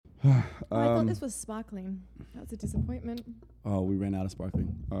I thought this was sparkling. That was a disappointment. Oh, we ran out of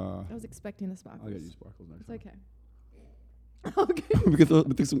sparkling. I was expecting the sparkles. I'll get you sparkles next It's time. okay. Okay. We can throw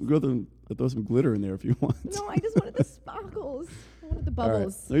some glitter in there if you want. No, I just wanted the sparkles. I wanted the All right.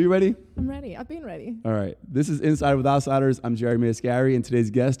 bubbles. Are you ready? I'm ready. I've been ready. All right. This is Inside with Outsiders. I'm Jerry Mascari, and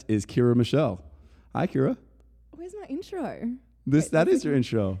today's guest is Kirra Michel. Hi, Kirra. Where's my intro? That is your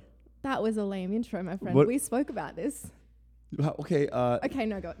intro. That was a lame intro, my friend. What? We spoke about this. Okay. Okay,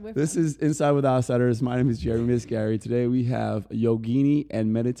 no, go. This is Inside with Outsiders. My name is Jerry Mascari. Today we have a yogini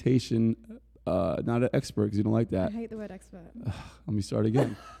and meditation, not an expert because you don't like I that. hate the word expert. Let me start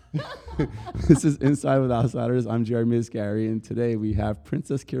again. This is Inside with Outsiders. I'm Jerry Mascari, and today we have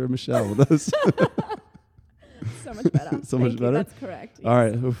Princess Kirra Michel with us. So much better. So much better? That's correct. Yes. All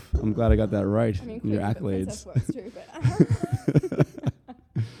right. Oof, I'm glad I got that right. I mean, Your clearly the accolades. princess works too, but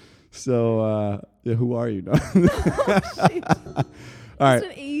So, who are you? No. shit. All right.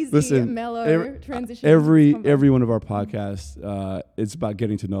 Just an easy, Listen, mellow transition. Every one of our podcasts, it's about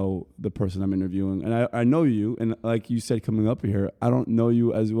getting to know the person I'm interviewing. And I know you, and like you said coming up here, I don't know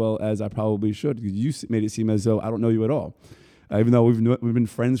you as well as I probably should. You made it seem as though I don't know you at all. Even though we've been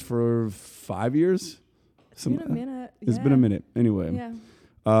friends for 5 years. It's been a minute. It's been a minute. Anyway, Yeah.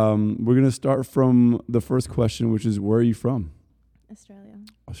 we're going to start from the first question, which is, where are you from? Australia.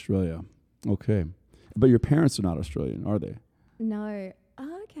 Australia. Okay. But your parents are not Australian, are they? No.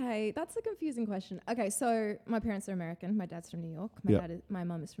 Okay, that's a confusing question. Okay, so my parents are American. My dad's from New York. My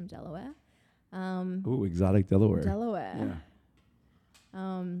mum is from Delaware. Ooh, exotic Delaware. Delaware.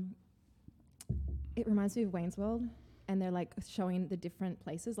 Yeah. It reminds me of Wayne's World, and they're like showing the different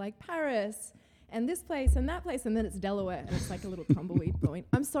places, like Paris and this place and that place, and then it's Delaware, and it's like a little tumbleweed going.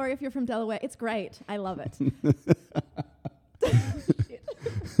 I'm sorry if you're from Delaware. It's great. I love it.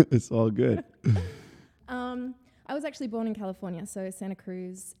 It's all good. I was actually born in California, so Santa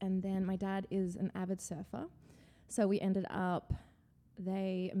Cruz, and then my dad is an avid surfer. So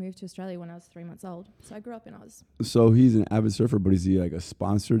they moved to Australia when I was 3 months old. So I grew up in Oz. So he's an avid surfer, but is he like a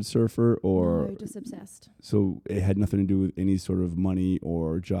sponsored surfer or? No, just obsessed. So it had nothing to do with any sort of money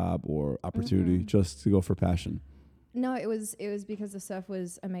or job or opportunity, just to go for passion. No, it was because the surf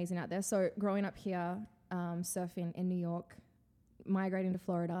was amazing out there. So growing up here, surfing in New York, migrating to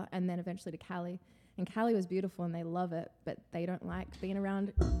Florida, and then eventually to Cali. And Cali was beautiful and they love it, but they don't like being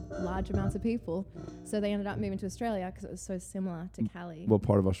around large amounts of people. So they ended up moving to Australia because it was so similar to Cali. What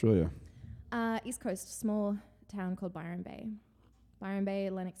part of Australia? East Coast, small town called Byron Bay. Byron Bay,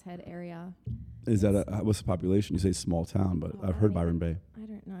 Lennox Head area. Is that what's the population? You say small town, but I've heard Byron Bay. I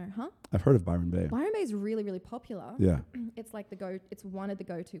don't know, huh? I've heard of Byron Bay. Byron Bay is really, really popular. Yeah. It's like it's one of the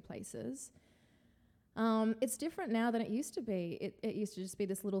go-to places. It's different now than it used to be. It used to just be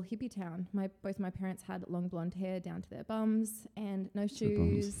this little hippie town. Both my parents had long blonde hair down to their bums and no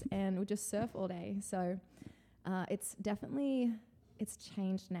shoes and would just surf all day. So it's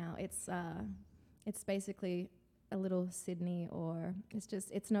changed now. It's basically a little Sydney, or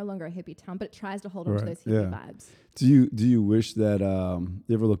it's no longer a hippie town, but it tries to hold on to those hippie vibes. Do you wish that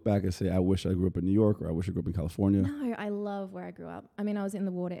you ever look back and say, I wish I grew up in New York, or I wish I grew up in California? No, I love where I grew up. I mean, I was in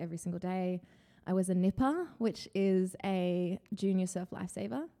the water every single day. I was a nipper, which is a junior surf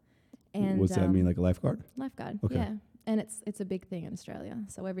lifesaver. And what's that mean, like a lifeguard? Lifeguard, okay. Yeah. And it's a big thing in Australia.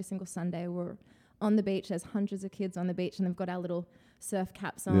 So every single Sunday we're on the beach. There's hundreds of kids on the beach, and they've got our little surf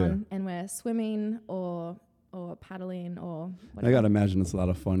caps on, and we're swimming or paddling or whatever. I gotta imagine it's a lot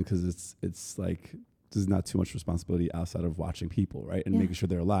of fun because it's like there's not too much responsibility outside of watching people, right, and making sure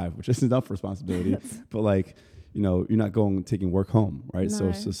they're alive, which is enough responsibility. But like, you know, you're not taking work home, right? No. So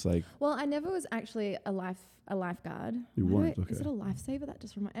it's just like. Well, I never was actually a lifeguard. You weren't, okay. Is it a lifesaver? That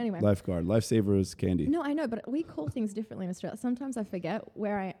just reminds. Anyway. Lifeguard, lifesaver is candy. No, I know, but we call things differently in Australia. Sometimes I forget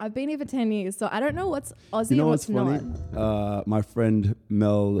where I've been here for 10 years, so I don't know what's Aussie and what's funny? not. My friend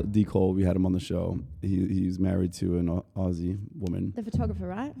Mel D. Cole, we had him on the show. He's married to an Aussie woman. The photographer,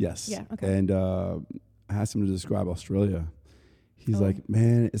 right? Yes. Yeah. Okay. And I asked him to describe Australia. He's like,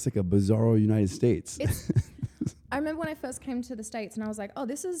 man, it's like a bizarro United States. I remember when I first came to the States and I was like, oh,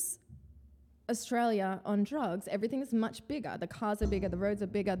 this is Australia on drugs. Everything is much bigger. The cars are bigger, the roads are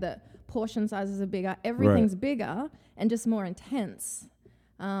bigger, the portion sizes are bigger. Everything's bigger and just more intense.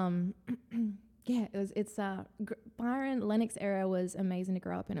 Byron, Lennox area was amazing to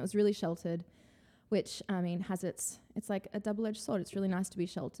grow up in. It was really sheltered, which, I mean, it's like a double-edged sword. It's really nice to be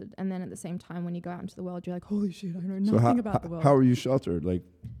sheltered. And then at the same time, when you go out into the world, you're like, holy shit, I know nothing about the world. How were you sheltered? Like,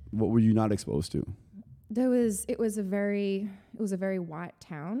 what were you not exposed to? It was a very white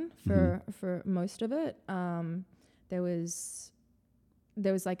town for most of it. There was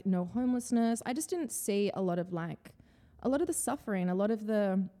like no homelessness. I just didn't see a lot of the suffering, a lot of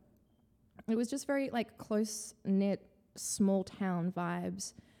the it was just very like close knit, small town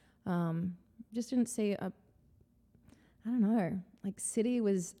vibes. Just didn't see I don't know, like city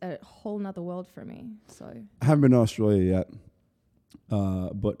was a whole nother world for me. So I haven't been to Australia yet.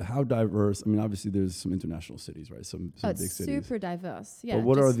 But how diverse? I mean, obviously there's some international cities, right? Some big cities. Super diverse. Yeah. But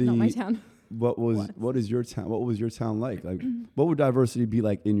what are not my the town. what is your town? What was your town like? Like, what would diversity be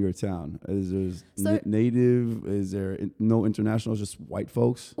like in your town? Is there native? Is there no international? Just white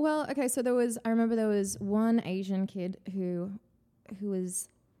folks? Well, okay. So I remember there was one Asian kid who was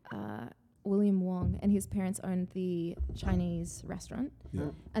William Wong, and his parents owned the Chinese restaurant.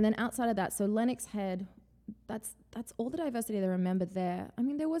 Yeah. And then outside of that, so Lennox Head, that's all the diversity that I remember there. I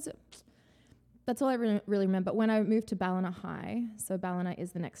mean, that's all I really remember. When I moved to Ballina High, so Ballina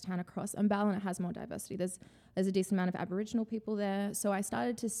is the next town across, and Ballina has more diversity. There's a decent amount of Aboriginal people there, so I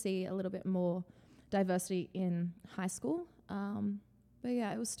started to see a little bit more diversity in high school. But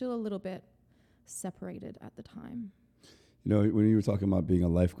yeah, it was still a little bit separated at the time. You know, when you were talking about being a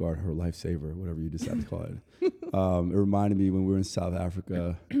lifeguard or a lifesaver, whatever you decide to call it, it reminded me when we were in South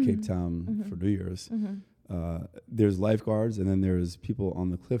Africa, Cape Town for New Year's. There's lifeguards, and then there's people on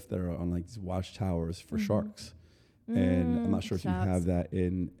the cliff that are on like these watchtowers for sharks. And I'm not sure if you have that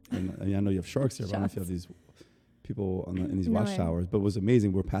in I mean, I know you have sharks there, but I don't know if you have these people in these watchtowers. But it was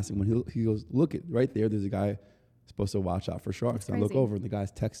amazing. We're passing when he goes, look, right there, there's a guy supposed to watch out for sharks. And I look over and the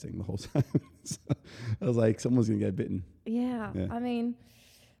guy's texting the whole time. So I was like, someone's gonna get bitten. Yeah. I mean,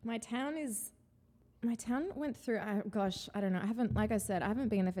 my town went through, I don't know. Like I said, I haven't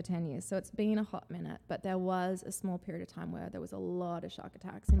been there for 10 years, so it's been a hot minute, but there was a small period of time where there was a lot of shark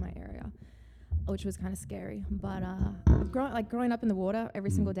attacks in my area, which was kind of scary. But growing up in the water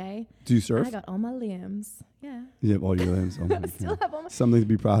every single day. Do you surf? I got all my limbs. Yeah. You have all your limbs. Oh I still have all my... Something to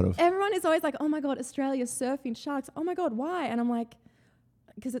be proud of. Everyone is always like, oh my God, Australia, surfing, sharks. Oh my God, why? And I'm like,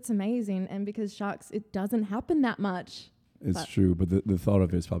 because it's amazing, and because sharks, it doesn't happen that much. It's true, but the thought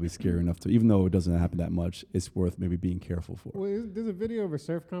of it is probably scary enough to, even though it doesn't happen that much, it's worth maybe being careful for. Well, there's a video of a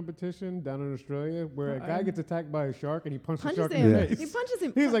surf competition down in Australia where a guy gets attacked by a shark and he punches the shark in the face. He punches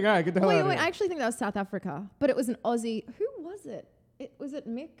him. He's like, all right, get the hell out of here. I actually think that was South Africa, but it was an Aussie. Who was it? Was it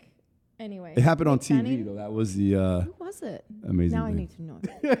Mick? Anyway. It happened on Mick TV, Fanning? though. That was the who was it? amazing Now thing. I need to know.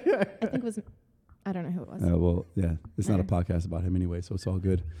 I think it was... I don't know who it was. Well, yeah, it's not a podcast about him anyway, so it's all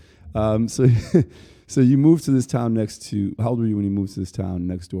good. So so you moved to this town next to, how old were you when you moved to this town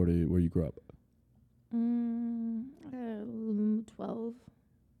next door to where you grew up? 12.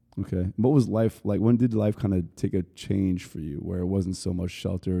 Okay. What was life like? When did life kind of take a change for you where it wasn't so much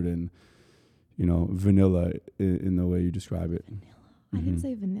sheltered and, vanilla in the way you describe it? Vanilla. I didn't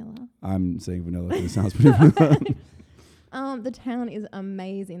say vanilla. I'm saying vanilla because it sounds pretty vanilla. The town is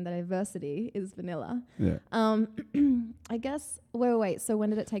amazing. The diversity is vanilla. Yeah. I guess. Wait. So when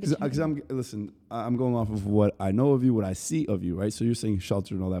did it take a change? Because I'm going off of what I know of you, what I see of you, right? So you're saying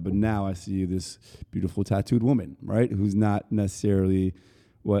sheltered and all that, but now I see this beautiful tattooed woman, right? Who's not necessarily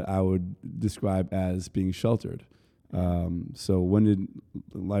what I would describe as being sheltered. So when did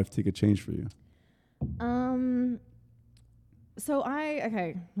life take a change for you? Oh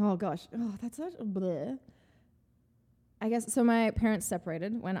gosh. Oh, that's such a bleh. I guess, so my parents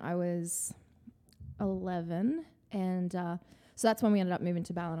separated when I was 11, and so that's when we ended up moving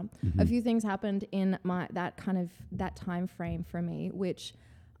to Ballina. A few things happened in that time frame for me, which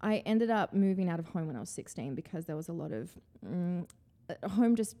I ended up moving out of home when I was 16 because there was a lot of...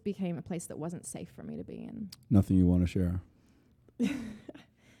 home just became a place that wasn't safe for me to be in. Nothing you want to share?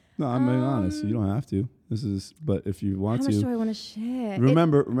 No, I'm being honest. You don't have to. But if you want to... How much do I want to share?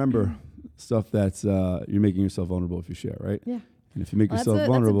 Remember... stuff that's you're making yourself vulnerable if you share, right? Yeah. And if you make yourself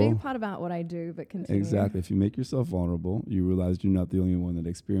vulnerable, that's a big part about what I do. But continue. Exactly. If you make yourself vulnerable, you realize you're not the only one that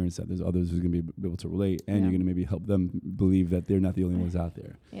experienced that. There's others who's going to be able to relate, and you're going to maybe help them believe that they're not the only ones out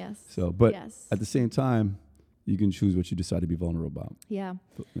there. Yes. So, but at the same time, you can choose what you decide to be vulnerable about. Yeah.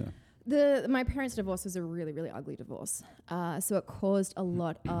 But, yeah. My parents' divorce was a really, really ugly divorce. So it caused a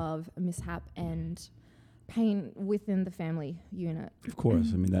lot of mishap and pain within the family unit. Of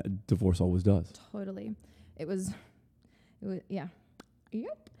course. I mean, that divorce always does. Totally. It was yeah.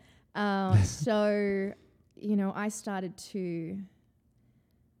 Yep. So, I started to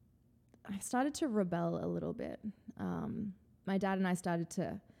rebel a little bit. My dad and I started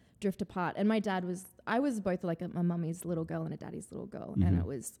to drift apart, and I was both like a mummy's little girl and a daddy's little girl, and it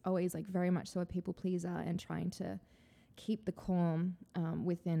was always like very much so a people pleaser and trying to keep the calm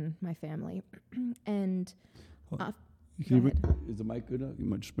within my family. And is the mic good? You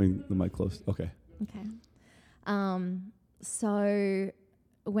might just bring the mic close. Okay. So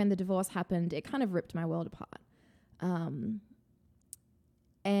when the divorce happened, it kind of ripped my world apart.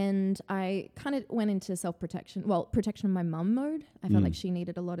 And I kind of went into self-protection, protection of my mum mode. I felt like she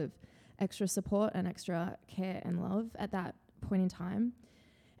needed a lot of extra support and extra care and love at that point in time.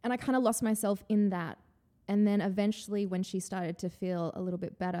 And I kind of lost myself in that. And then eventually when she started to feel a little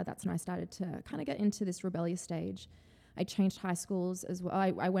bit better, that's when I started to kind of get into this rebellious stage. I changed high schools as well.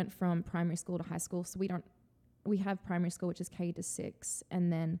 I went from primary school to high school. So we have primary school, which is K to 6,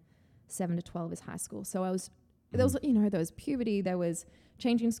 and then 7 to 12 is high school. So there was, there was puberty, there was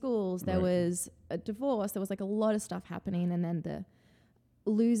changing schools, there was a divorce, there was like a lot of stuff happening. And then the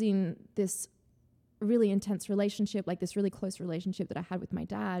losing this really intense relationship, like this really close relationship that I had with my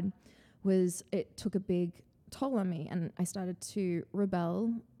dad, it took a big toll on me, and I started to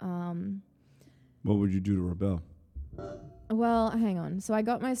rebel. What would you do to rebel? Well, hang on. So I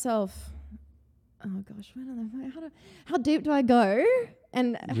got myself, oh gosh, how deep do I go?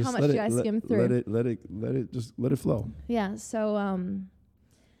 And just how much do I skim through? Let it flow. Yeah. So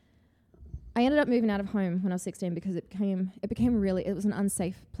I ended up moving out of home when I was 16 because it was an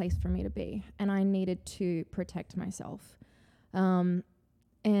unsafe place for me to be, and I needed to protect myself.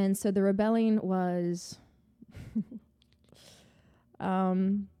 And so the rebelling was,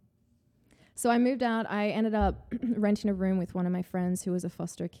 so I moved out. I ended up renting a room with one of my friends who was a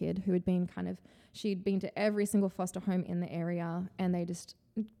foster kid who had been she'd been to every single foster home in the area, and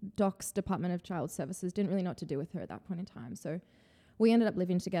DOCS, Department of Child Services, didn't really know what to do with her at that point in time. So we ended up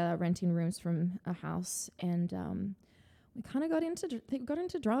living together, renting rooms from a house, and we kind of got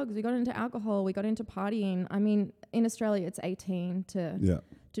into drugs. We got into alcohol. We got into partying. I mean, in Australia, it's 18 to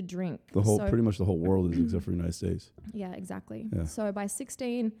drink. Pretty much the whole world is, except for the United States. Yeah, exactly. Yeah. So by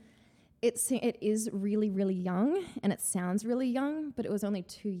 16, it is really, really young, and it sounds really young, but it was only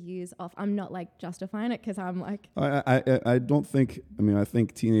 2 years off. I'm not like justifying it because I'm like, I don't think. I mean, I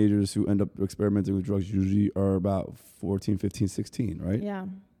think teenagers who end up experimenting with drugs usually are about 14, 15, 16, right? Yeah.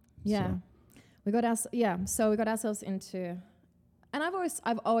 So. We got ourselves into, and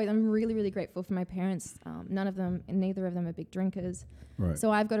I'm really, really grateful for my parents. Neither of them are big drinkers. Right. So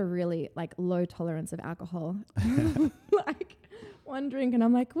I've got a really like low tolerance of alcohol. Like one drink and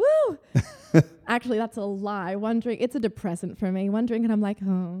I'm like, woo! Actually, that's a lie. One drink, it's a depressant for me. One drink and I'm like,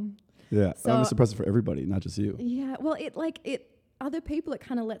 oh. Yeah, so, I'm a suppressant for everybody, not just you. Yeah, well, other people, it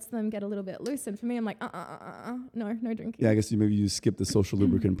kind of lets them get a little bit loose. And for me, I'm like, no drinking. Yeah, I guess you skip the social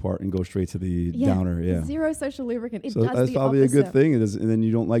lubricant part and go straight to the downer. Yeah, zero social lubricant. So that's probably opposite. A good thing. And then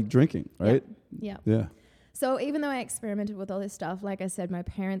you don't like drinking, right? Yeah. So even though I experimented with all this stuff, like I said, my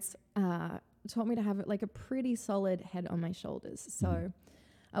parents taught me to have like a pretty solid head on my shoulders. So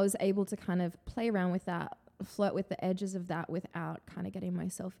I was able to kind of play around with that, flirt with the edges of that without kind of getting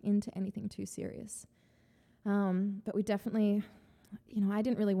myself into anything too serious. But we definitely, I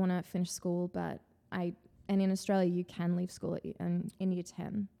didn't really want to finish school, and in Australia you can leave school in year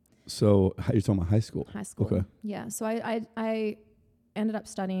 10. So you're talking about high school? High school. Okay. Yeah. So I ended up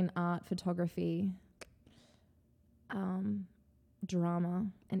studying art, photography, drama,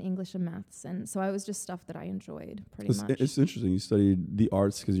 and English and maths, and so I was just stuff that I enjoyed pretty much. It's interesting. You studied the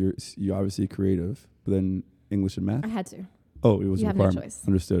arts because you're obviously creative, but then English and math. I had to. Oh, it was a requirement. No choice.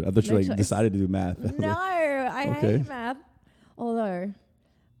 Understood. I thought you decided to do math. No, I hate math. Although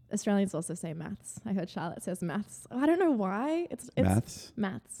Australians also say maths. I heard Charlotte says maths. I don't know why. It's maths.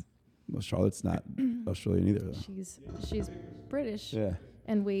 Maths. Well, Charlotte's not Australian either, though. She's British. Yeah.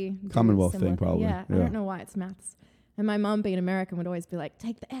 And we Commonwealth thing, probably. Yeah, I don't know why it's maths. And my mum, being American, would always be like,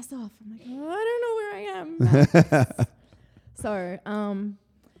 "Take the S off." I'm like, "Oh, I don't know where I am." So,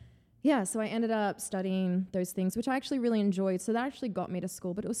 so I ended up studying those things, which I actually really enjoyed. So that actually got me to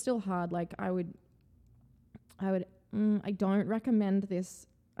school, but it was still hard. Like I don't recommend this.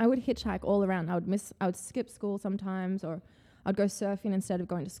 I would hitchhike all around. I would skip school sometimes, or I'd go surfing instead of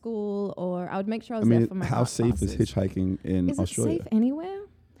going to school, or I would make sure I was there for my how safe classes. Is hitchhiking in Australia? Is it safe anywhere?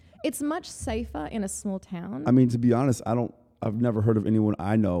 It's much safer in a small town. I mean, to be honest, I've never heard of anyone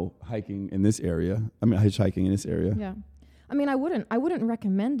I know hiking in this area. Hitchhiking in this area. Yeah. I mean, I wouldn't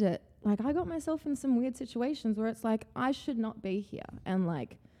recommend it. Like, I got myself in some weird situations where it's like, I should not be here. And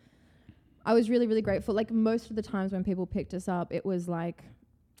like, I was really, really grateful. Like, most of the times when people picked us up, it was like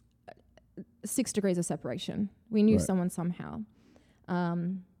 6 degrees of separation. We knew someone somehow.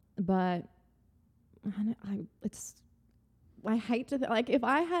 But I hate to like if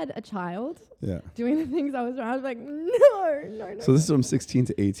I had a child doing the things I was like, no. So this is from 16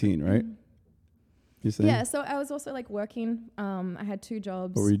 to 18, right? You saying? Yeah, so I was also like working. I had 2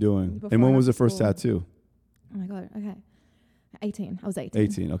 jobs. What were you doing? And when was the first tattoo? Oh my God, okay. 18. I was 18.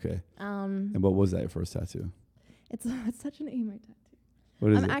 18, okay. And what was that, your first tattoo? It's such an emo tattoo.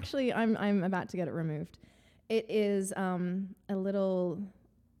 What is it? I'm about to get it removed. It is a little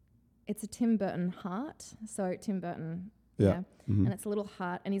it's a Tim Burton heart. So Tim Burton, Yeah. and it's a little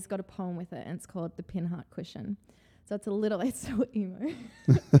heart, and he's got a poem with it, and it's called The Pin Heart Cushion. So it's so emo.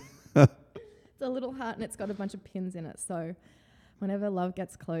 It's a little heart, and it's got a bunch of pins in it. So whenever love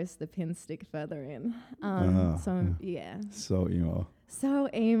gets close, the pins stick further in. Yeah. So emo. So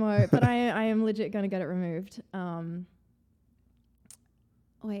emo, but I am legit going to get it removed.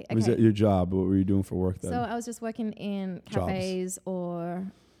 Wait, okay. Was that your job? What were you doing for work then? So I was just working in cafes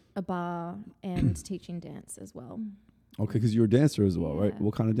or a bar and teaching dance as well. Okay, because you were a dancer as well, right?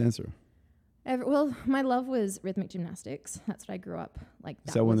 What kind of dancer? Well, my love was rhythmic gymnastics. That's what I grew up like.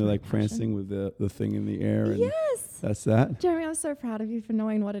 Is that when they're like prancing with the thing in the air? And yes. That's that? Jeremy, I'm so proud of you for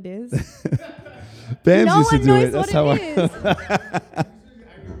knowing what it is. Bams no used to one do knows it. That's what how it is.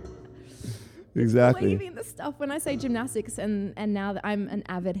 Exactly. Believing the stuff when I say gymnastics, and now that I'm an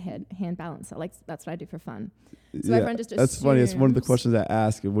avid hand balancer, like that's what I do for fun. So everyone just assumes. That's funny. It's one of the questions I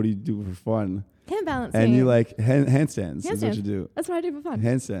ask. What do you do for fun? Hand balancing. And you like handstands. Is what you do. That's what I do for fun.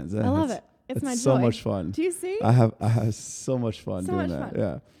 Handstands. I love it. It's my joy. So much fun. Do you see? I have so much fun doing that.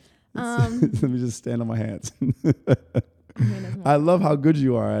 Fun. Yeah. Let me just stand on my hands. I love how good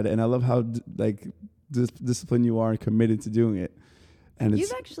you are at it, and I love how disciplined you are and committed to doing it. And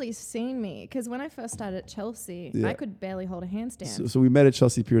you've actually seen me, because when I first started at Chelsea, I could barely hold a handstand. So we met at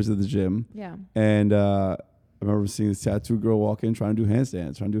Chelsea Piers at the gym. Yeah. And I remember seeing this tattoo girl walk in trying to do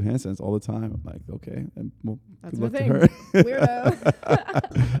handstands all the time. I'm like, okay, and well, that's good luck thing. to her.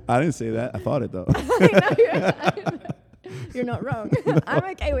 Weirdo. I didn't say that. I thought it though. You're not wrong. No. I'm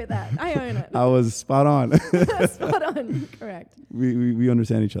okay with that. I own it. I was spot on. Spot on. Correct. We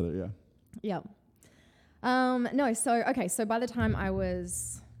understand each other. Yeah. Yeah. No, so by the time I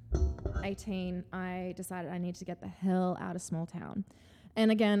was 18, I decided I need to get the hell out of small town. And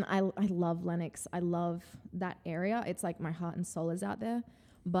again, I love Lennox. I love that area. It's like my heart and soul is out there.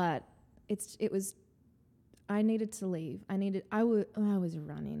 But I needed to leave. I was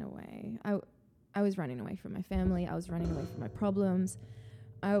running away. I was running away from my family. I was running away from my problems.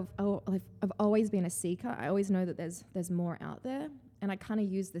 I've always been a seeker. I always know that there's more out there. And I kind of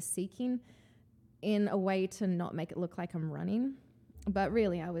use the seeking in a way to not make it look like I'm running. But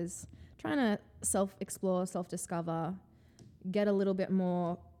really, I was trying to self-explore, self-discover, get a little bit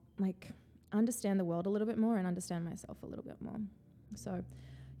more, understand the world a little bit more and understand myself a little bit more. So,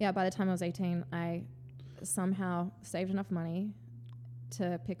 yeah, by the time I was 18, I somehow saved enough money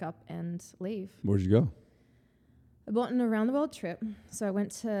to pick up and leave. Where'd you go? I bought an around-the-world trip. So I went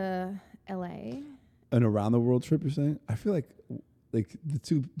to LA. An around-the-world trip, you're saying? I feel like the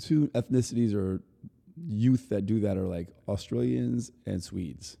two ethnicities or youth that do that are like Australians and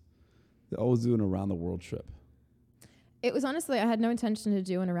Swedes. They always do an around the world trip. It was honestly, I had no intention to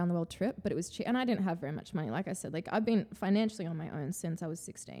do an around the world trip, but it was cheap, and I didn't have very much money. Like I said, I've been financially on my own since I was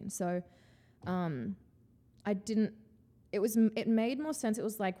 16. So, it made more sense. It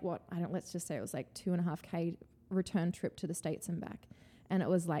was let's just say it was like $2.5K return trip to the States and back. And it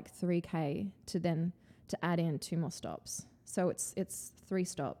was like $3K to add in 2 more stops. So it's 3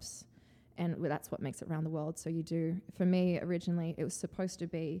 stops, and that's what makes it around the world. So you do, for me originally, it was supposed to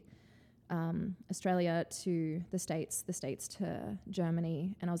be Australia to the States to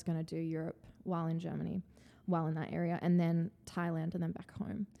Germany, and I was going to do Europe while in Germany, while in that area, and then Thailand, and then back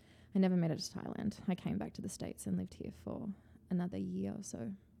home. I never made it to Thailand. I came back to the States and lived here for another year or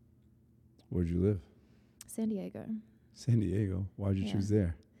so. Where'd you live? San Diego. San Diego. Why'd you choose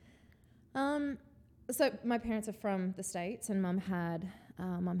there? So my parents are from the States, and Mum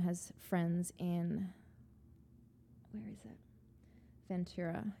has friends in, where is it?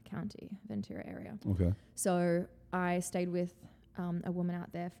 Ventura County, Ventura area. Okay. So I stayed with a woman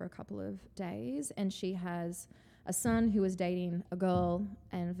out there for a couple of days, and she has a son who was dating a girl,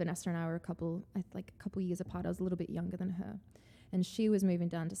 and Vanessa and I were a couple years apart. I was a little bit younger than her, and she was moving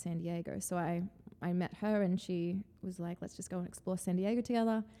down to San Diego. So I met her, and she was like, let's just go and explore San Diego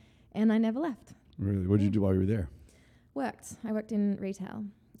together, and I never left. Really? What did you do while you were there? Worked. I worked in retail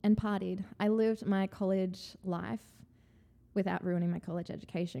and partied. I lived my college life without ruining my college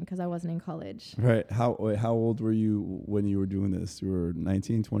education because I wasn't in college. Right. How old were you when you were doing this? You were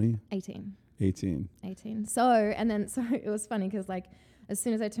 19, 20? 18. 18. So it was funny because as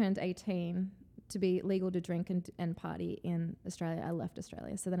soon as I turned 18 to be legal to drink and party in Australia, I left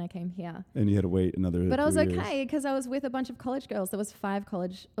Australia. So then I came here. And you had to wait another But I was 3 okay because I was with a bunch of college girls. There was 5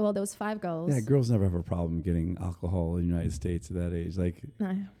 girls. Yeah, girls never have a problem getting alcohol in the United States at that age.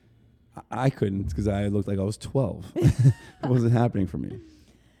 No. I couldn't because I looked like I was 12. It wasn't happening for me.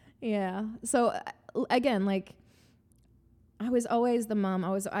 Yeah. So again, I was always the mum.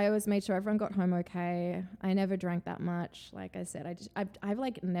 I always made sure everyone got home okay. I never drank that much. Like I said, I've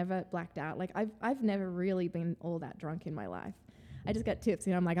like never blacked out. Like I've never really been all that drunk in my life. I just get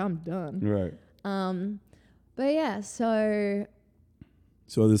tipsy and I'm like, I'm done. Right. But yeah, so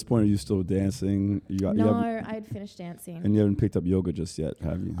at this point, are you still dancing? I had finished dancing. And you haven't picked up yoga just yet,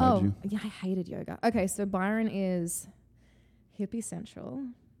 have you? Yeah, I hated yoga. Okay, so Byron is hippie central.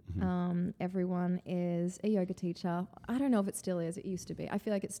 Everyone is a yoga teacher. I don't know if it still is. It used to be. I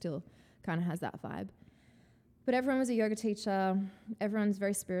feel like it still kind of has that vibe. But everyone was a yoga teacher. Everyone's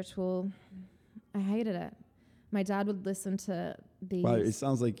very spiritual. I hated it. My dad would listen to these. Wow, it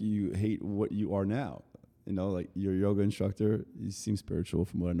sounds like you hate what you are now. You know, like you're a yoga instructor. You seem spiritual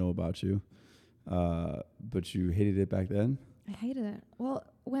from what I know about you. But you hated it back then? I hated it. Well,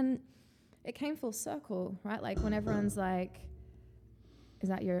 when it came full circle, right? Like when everyone's like, is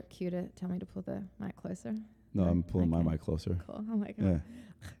that your cue to tell me to pull the mic closer? No, I'm pulling my mic closer. Cool. Oh my God.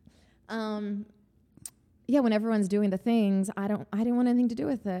 Yeah. Yeah, when everyone's doing the things, I didn't want anything to do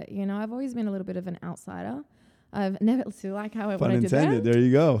with it. You know, I've always been a little bit of an outsider. I've never, so like how Pun I did intended. that. There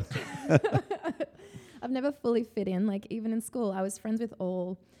you go. I've never fully fit in. Like even in school, I was friends with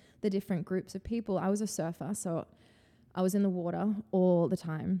all the different groups of people. I was a surfer, so I was in the water all the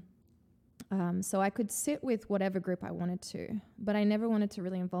time. So I could sit with whatever group I wanted to, but I never wanted to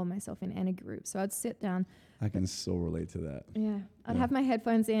really involve myself in any group. So I'd sit down. I can so relate to that. Yeah. I'd have my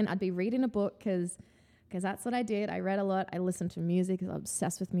headphones in. I'd be reading a book because that's what I did. I read a lot. I listened to music because I was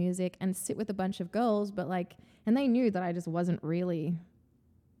obsessed with music, and sit with a bunch of girls. But like, and they knew that I just wasn't really,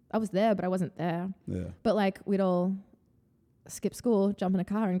 I was there, but I wasn't there. Yeah. But like we'd all skip school, jump in a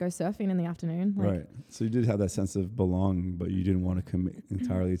car and go surfing in the afternoon. Like, right. So you did have that sense of belonging, but you didn't want to commit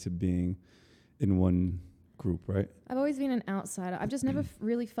entirely to being in one group, right? I've always been an outsider. I've just never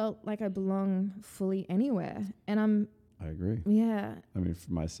really felt like I belong fully anywhere. And I agree. Yeah. I mean,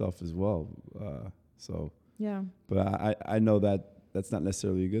 for myself as well. Yeah. But I know that that's not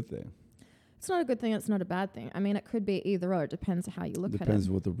necessarily a good thing. It's not a good thing. It's not a bad thing. I mean, it could be either or. It depends how you look at it. Depends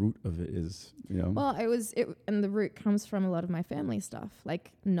what the root of it is, you know? Well, and the root comes from a lot of my family stuff,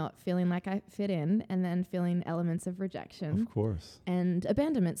 like not feeling like I fit in, and then feeling elements of rejection. Of course. And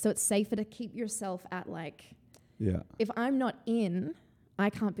abandonment. So it's safer to keep yourself at like, yeah. If I'm not in,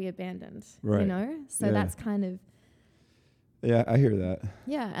 I can't be abandoned, right. You know? So that's kind of. Yeah, I hear that.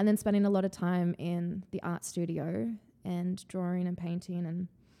 Yeah. And then spending a lot of time in the art studio and drawing and painting and.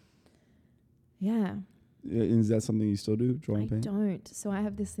 Yeah. Is that something you still do, draw and paint? I don't. So I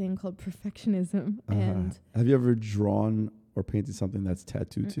have this thing called perfectionism. And have you ever drawn or painted something that's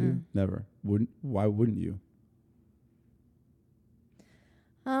tattooed to you? Never. Why wouldn't you?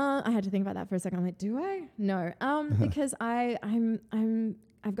 I had to think about that for a second. I'm like, do I? No. Because I've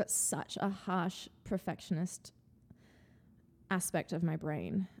got such a harsh perfectionist aspect of my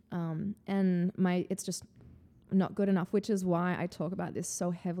brain. And it's just not good enough, which is why I talk about this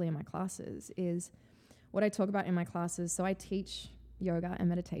so heavily in my classes, is what I talk about in my classes. So I teach yoga and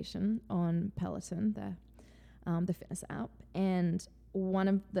meditation on Peloton, the fitness app. And one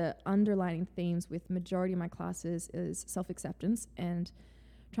of the underlining themes with majority of my classes is self-acceptance and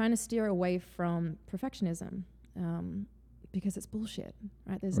trying to steer away from perfectionism, because it's bullshit,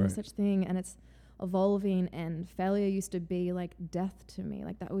 right? There's no such thing, and it's evolving, and failure used to be like death to me.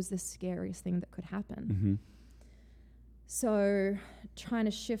 Like that was the scariest thing that could happen. Mm-hmm. So trying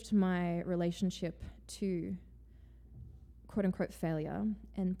to shift my relationship to quote unquote failure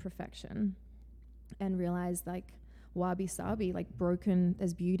and perfection, and realize like wabi sabi, like broken,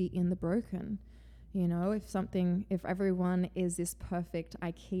 there's beauty in the broken. You know, if everyone is this perfect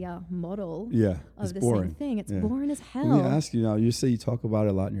IKEA model of the boring. Same thing, it's boring as hell. Let me ask you now, you say you talk about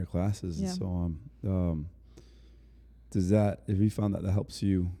it a lot in your classes and so on. Have you found that helps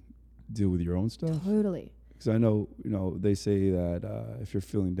you deal with your own stuff? Totally. Because I know, they say that if you're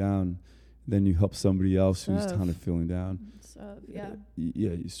feeling down, then you help somebody else who's kind of feeling down.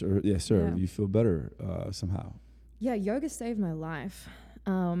 You serve. You feel better somehow. Yeah, yoga saved my life.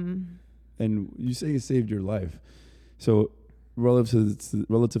 And you say it saved your life. So relative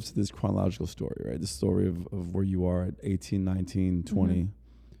to this chronological story, right? The story of where you are at 18, 19, 20,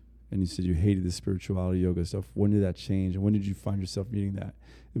 and you said you hated the spirituality, yoga stuff. When did that change? And when did you find yourself needing that?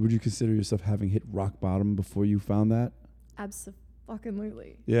 Would you consider yourself having hit rock bottom before you found that?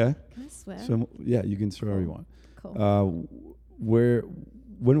 Absolutely. Yeah? Can I swear? So, yeah, you can swear all you want. Cool.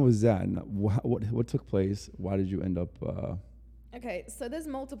 When was that? And what took place? Why did you end up... Okay, so there's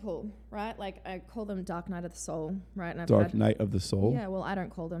multiple, right? Like I call them Dark Night of the Soul, right? And Dark Night of the Soul? Yeah, well, I don't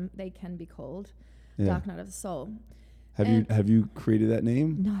call them. They can be called Dark Night of the Soul. Have you created that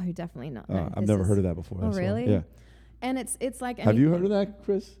name? No, definitely not. No, I've never heard of that before. Oh, really? Yeah. And it's like Have you heard of that,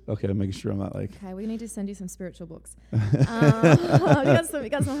 Chris? Okay, I'm making sure I'm not like. Okay, we need to send you some spiritual books. We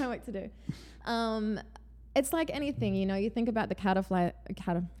got some homework to do. It's like anything, you know. You think about the caterpillar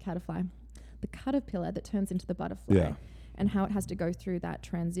that turns into the butterfly, Yeah. and how it has to go through that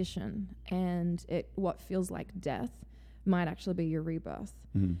transition, and what feels like death might actually be your rebirth.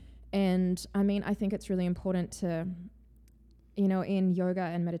 Mm-hmm. And I mean, I think it's really important to, you know, in yoga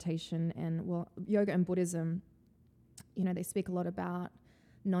and meditation and yoga and Buddhism, you know, they speak a lot about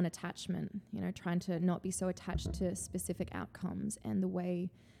non-attachment, you know, trying to not be so attached to specific outcomes and the way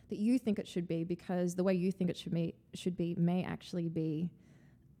that you think it should be, because the way you think it should be may actually be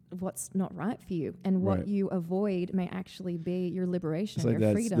what's not right for you, and what you avoid may actually be your liberation, it's like your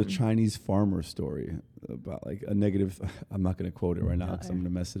that's freedom. the Chinese farmer story about like a negative. I'm not going to quote it right now because I'm going to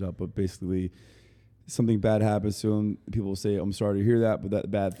mess it up. But basically, something bad happens to him. People will say, "I'm sorry to hear that," but that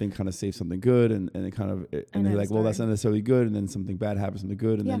bad thing kind of saves something good, and it kind of and they're like, "Well, that's not necessarily good." And then something bad happens, something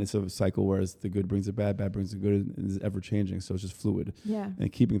good, and then it's a cycle. Whereas the good brings the bad brings the good, and it's ever changing. So it's just fluid. Yeah, and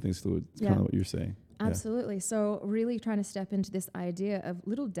keeping things fluid. It's kind of what you're saying. Absolutely. So really trying to step into this idea of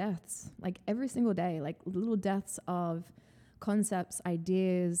little deaths, like every single day, like little deaths of concepts,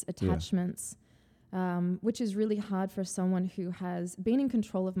 ideas, attachments, which is really hard for someone who has been in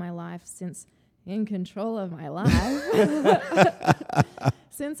control of my life since I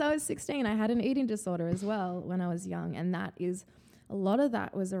was 16. I had an eating disorder as well when I was young. And a lot of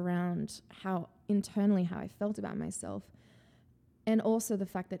that was around how I felt about myself. And also the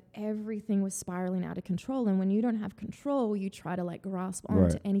fact that everything was spiraling out of control. And when you don't have control, you try to like grasp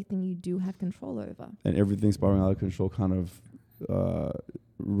onto anything you do have control over. And everything spiraling out of control, kind of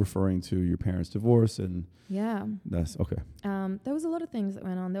referring to your parents' divorce. And that's okay. There was a lot of things that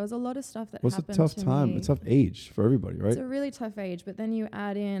went on. There was a lot of stuff that happened to me. It's a tough time. It's a tough age for everybody, right? It's a really tough age. But then you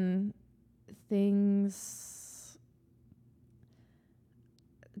add in things,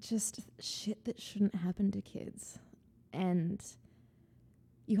 just shit that shouldn't happen to kids. And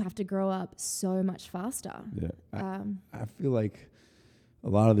you have to grow up so much faster. Yeah, I feel like a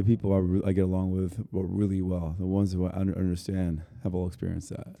lot of the people I get along with really well, the ones who I understand, have all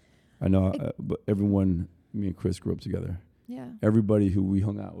experienced that. I know, but everyone, me and Chris grew up together. Yeah. Everybody who we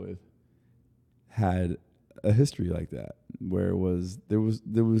hung out with had a history like that, where there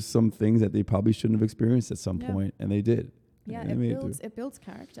was some things that they probably shouldn't have experienced at some point, and they did. Yeah, it builds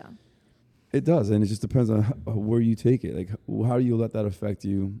character. It does, and it just depends on where you take it. Like, how do you let that affect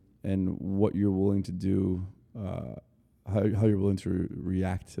you, and what you're willing to do, how you're willing to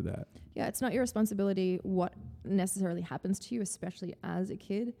react to that. Yeah, it's not your responsibility what necessarily happens to you, especially as a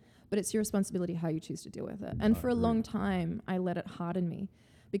kid, but it's your responsibility how you choose to deal with it. And for a long time, I let it harden me,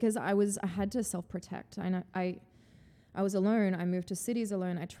 because I had to self-protect. I was alone. I moved to cities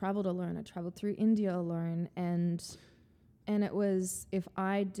alone. I traveled alone. I traveled through India alone, and it was, if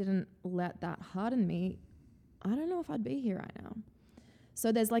I didn't let that harden me, I don't know if I'd be here right now.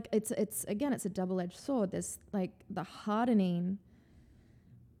 So there's like, it's a double-edged sword. There's like the hardening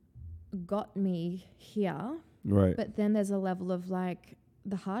got me here. Right. But then there's a level of like,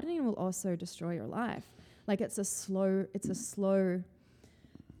 the hardening will also destroy your life. Like it destroys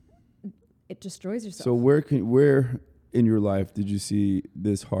yourself. So where in your life did you see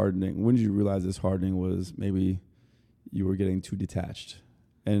this hardening? When did you realize this hardening was maybe you were getting too detached?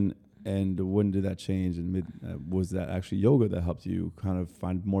 And when did that change? And was that actually yoga that helped you kind of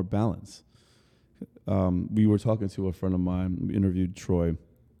find more balance? We were talking to a friend of mine. We interviewed Troy,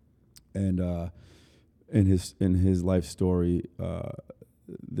 and in his life story,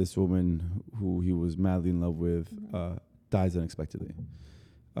 this woman who he was madly in love with dies unexpectedly,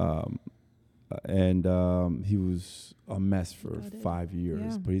 and he was a mess for 5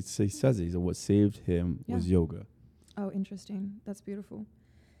 years. Yeah. But he says it. He said what saved him was yoga. Oh, interesting. That's beautiful.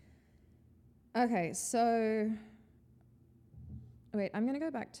 Okay, so wait, I'm going to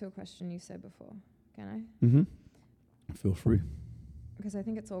go back to a question you said before. Can I? Mm-hmm. Feel free. Because I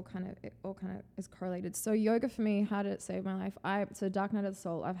think it all kind of is correlated. So yoga for me, how did it save my life? So Dark Night of the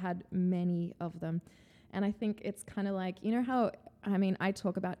Soul, I've had many of them. And I think it's kind of like, you know how, I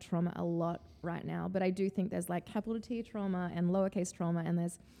talk about trauma a lot right now, but I do think there's like capital T trauma and lowercase trauma, and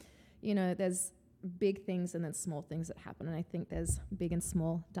there's big things and then small things that happen. And I think there's big and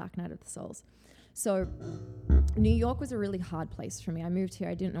small Dark Night of the Souls. So New York was a really hard place for me. I moved here.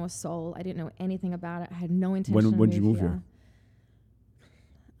 I didn't know a soul. I didn't know anything about it. I had no intention When did you move here?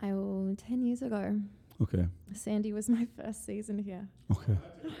 10 years ago. Okay. Sandy was my first season here. Okay.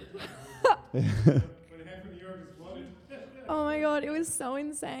 Oh my God, it was so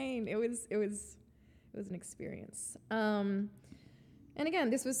insane. It was an experience. And again,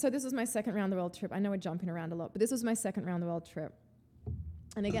 this was my second round the world trip. I know we're jumping around a lot, but this was my second round the world trip.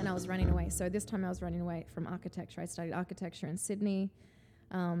 And again, I was running away. So this time I was running away from architecture. I studied architecture in Sydney.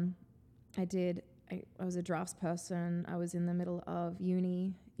 I was a drafts person. I was in the middle of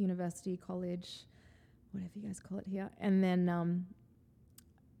university, college, whatever you guys call it here. And then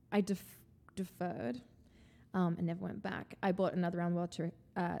I deferred and never went back. I bought another round world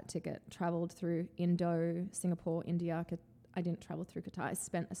ticket, traveled through Singapore, India. I didn't travel through Qatar. I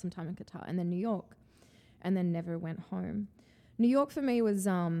spent some time in Qatar and then New York, and then never went home. New York for me was,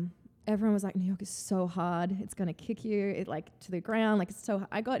 everyone was like, New York is so hard. It's going to kick you to the ground. Like, it's so hard.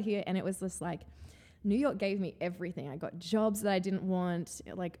 I got here and it was just like, New York gave me everything. I got jobs that I didn't want,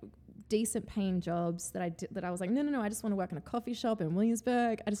 like decent paying jobs that I was like, no, I just want to work in a coffee shop in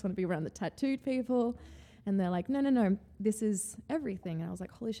Williamsburg. I just want to be around the tattooed people. And they're like, no, this is everything. And I was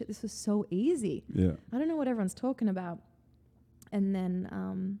like, holy shit, this was so easy. Yeah. I don't know what everyone's talking about. And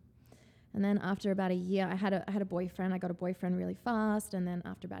then after about a year, I had a boyfriend. I got a boyfriend really fast. And then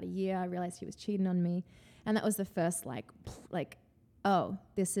after about a year, I realized he was cheating on me. And that was the first oh,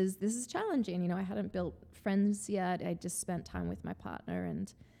 this is challenging. You know, I hadn't built friends yet. I just spent time with my partner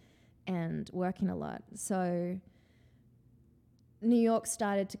and working a lot. So New York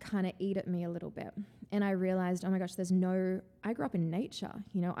started to kind of eat at me a little bit. And I realized, oh my gosh, I grew up in nature.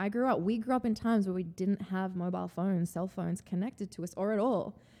 You know, we grew up in times where we didn't have mobile phones, cell phones connected to us or at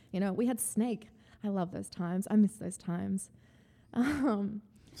all. You know, we had Snake. I love those times. I miss those times.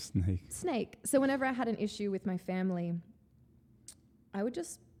 Snake. So whenever I had an issue with my family, I would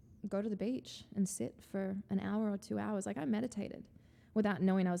just go to the beach and sit for an hour or 2 hours. Like, I meditated without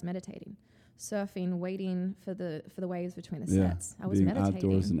knowing I was meditating. Surfing, waiting for the waves between the sets. I was being meditating.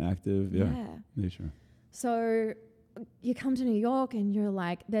 Outdoors and active. Yeah. Nature. So you come to New York and you're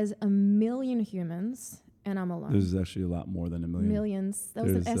like, there's a million humans and I'm alone. There's actually a lot more than a million. Millions. There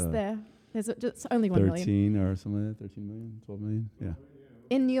was an S there. There's just only 1 million. 13 or something like that. 13 million, 12 million. Yeah.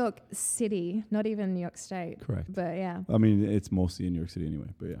 In New York City, not even New York State. Correct. But yeah. I mean, it's mostly in New York City anyway,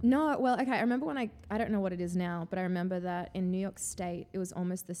 but yeah. No, well, okay, I remember when I don't know what it is now, but I remember that in New York State, it was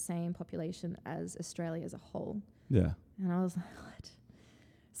almost the same population as Australia as a whole. Yeah. And I was like, what?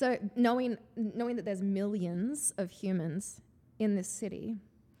 So knowing that there's millions of humans in this city,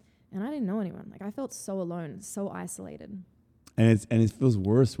 and I didn't know anyone. Like, I felt so alone, so isolated. And it feels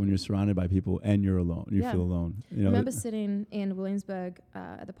worse when you're surrounded by people and you're alone. You feel alone. You know, I remember sitting in Williamsburg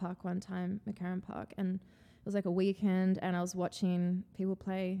at the park one time, McCarran Park, and it was like a weekend, and I was watching people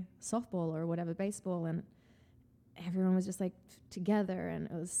play softball or whatever, baseball, and everyone was just like together, and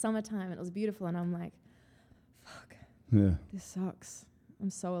it was summertime, and it was beautiful, and I'm like, fuck, this sucks. I'm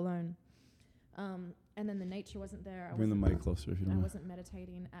so alone. And then the nature wasn't there. Bring the mic closer if you don't mind. I wasn't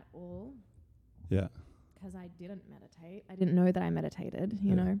meditating at all. Yeah. Because I didn't meditate. I didn't know that I meditated,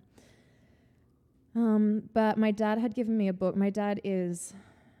 you know. But my dad had given me a book. My dad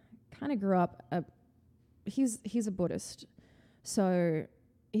kind of grew up, he's a Buddhist. So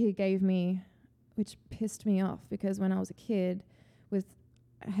he gave me, which pissed me off, because when I was a kid with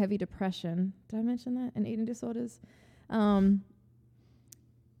heavy depression, did I mention that? And eating disorders?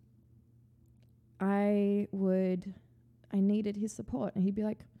 I needed his support. And he'd be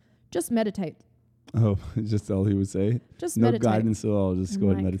like, just meditate. Oh, just all he would say? Just no meditate. Guidance at all. Just go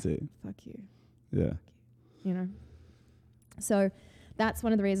ahead and meditate. Fuck you. Yeah. You know? So that's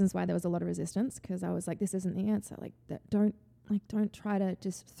one of the reasons why there was a lot of resistance, because I was like, this isn't the answer. Like, don't try to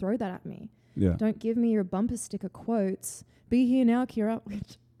just throw that at me. Yeah. Don't give me your bumper sticker quotes. Be here now, Kirra.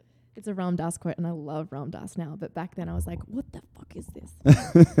 Which it's a Ram Dass quote, and I love Ram Dass now. But back then I was like, what the fuck is this?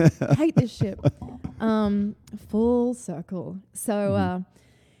 I hate this shit. Full circle. So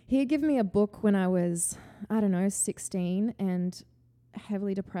he had given me a book when I was, 16 and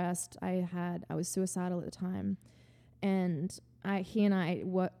heavily depressed. I was suicidal at the time. And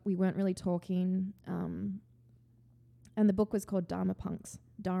we weren't really talking. And the book was called Dharma Punks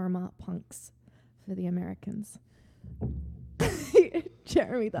for the Americans.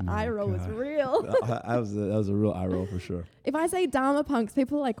 Jeremy, the eye roll was real. that was a real eye roll for sure. If I say Dharma Punks,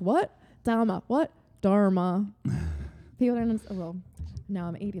 people are like, what? Dharma. What? Dharma. People don't understand. Well, now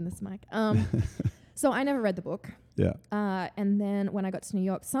I'm eating this mic. So I never read the book. Yeah. And then when I got to New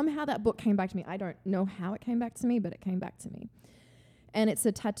York, somehow that book came back to me. I don't know how it came back to me, but it came back to me. And it's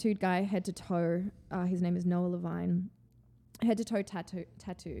a tattooed guy, head to toe. His name is Noah Levine. Head to toe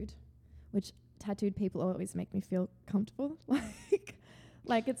tattooed, which tattooed people always make me feel comfortable.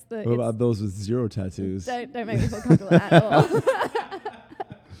 like it's the. What about those with zero tattoos? Don't make me feel comfortable at all.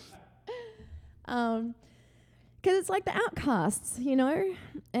 Because it's like the outcasts, you know.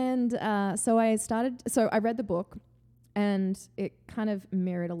 And so I read the book, And it kind of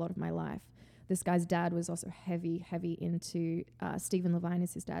mirrored a lot of my life. This guy's dad was also heavy into, Stephen Levine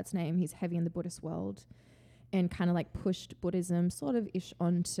is his dad's name. He's heavy in the Buddhist world and kind of like pushed Buddhism sort of ish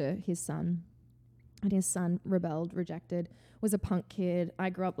onto his son. And his son rebelled, rejected, was a punk kid. I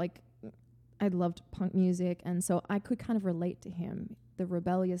grew up like, I loved punk music. And so I could kind of relate to him, the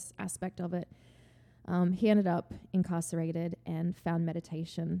rebellious aspect of it. He ended up incarcerated and found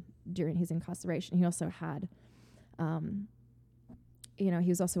meditation during his incarceration. He also had, he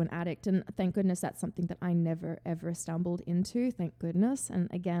was also an addict. And thank goodness that's something that I never, ever stumbled into. Thank goodness. And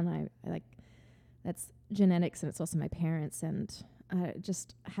again, I like, that's genetics, and it's also my parents. And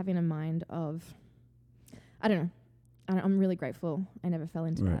just having a mind of, I don't know. I'm really grateful I never fell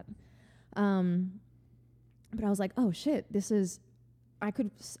into that. But I was like, oh shit, I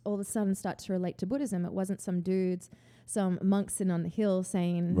could all of a sudden start to relate to Buddhism. It wasn't some dudes, some monks sitting on the hill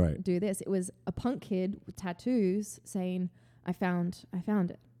saying, do this. It was a punk kid with tattoos saying, I found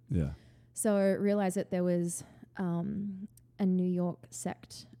it. Yeah. So I realized that there was a New York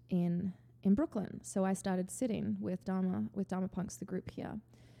sect in Brooklyn. So I started sitting with Dharma Punks, the group here,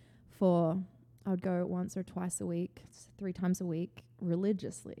 I would go once or twice a week, 3 times a week,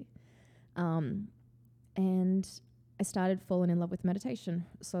 religiously. And I started falling in love with meditation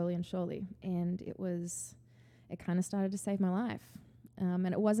slowly and surely. And it kind of started to save my life. And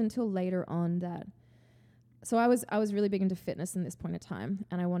it wasn't until later on that, so I was really big into fitness in this point of time.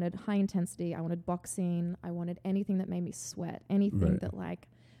 And I wanted high intensity. I wanted boxing. I wanted anything that made me sweat, anything that like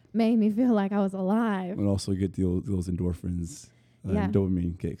made me feel like I was alive. And also get those endorphins,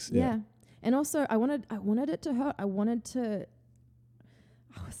 dopamine kicks. Yeah. And also, I wanted it to hurt. I was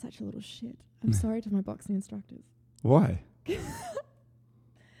such a little shit. I'm sorry to my boxing instructors. Why? Because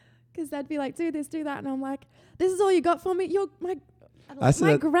they'd be like, do this, do that. And I'm like, this is all you got for me?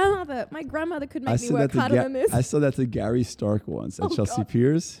 My grandmother could make me work harder than this. I said that to Gary Stark once at Chelsea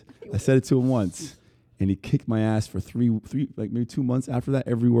Piers. I said it to him once. And he kicked my ass for three, like maybe 2 months after that.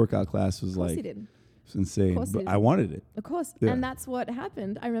 Every workout class was like, it was insane. But I wanted it. Of course. Yeah. And that's what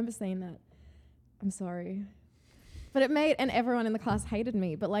happened. I remember saying that. I'm sorry. But and everyone in the class hated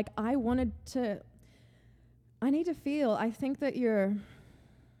me. But like, I need to feel, I think that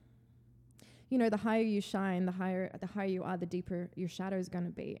the higher you shine, the higher you are, the deeper your shadow is going to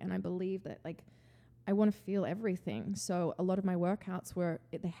be. And I believe that like, I want to feel everything. So a lot of my workouts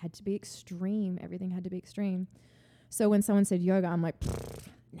they had to be extreme. Everything had to be extreme. So when someone said yoga, I'm like,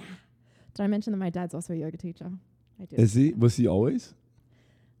 nah. Did I mention that my dad's also a yoga teacher? I did. Is he? Was he always?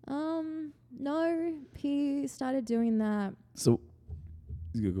 No, he started doing that. So,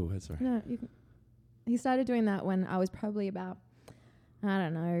 go ahead, sorry. No, he started doing that when I was probably about, I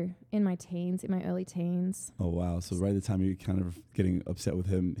don't know, in my early teens. Oh, wow. So right at the time you're kind of getting upset with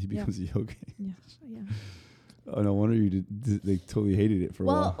him, he becomes a yoga. Yeah. Oh, no wonder they totally hated it for a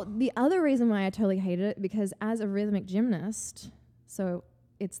while. Well, the other reason why I totally hated it, because as a rhythmic gymnast, so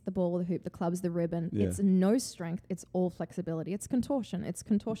it's the ball, the hoop, the clubs, the ribbon. Yeah. It's no strength. It's all flexibility. It's contortion. It's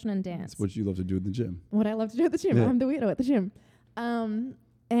contortion and dance. It's what you love to do at the gym. What I love to do at the gym. Yeah. I'm the weirdo at the gym. And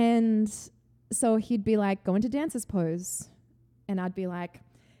so he'd be like, go into dancer's pose. And I'd be like,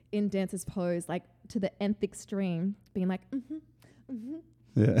 in dancer's pose, like to the nth extreme, being like,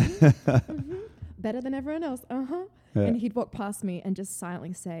 better than everyone else. Yeah. And he'd walk past me and just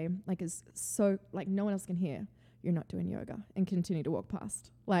silently say, like, no one else can hear, you're not doing yoga, and continue to walk past.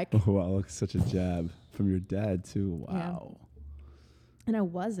 Like, oh, wow, look, such a jab from your dad too. Wow. Yeah. And I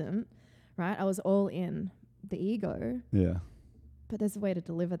wasn't, right? I was all in the ego. Yeah. But there's a way to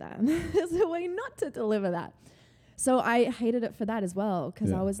deliver that. There's a way not to deliver that. So I hated it for that as well,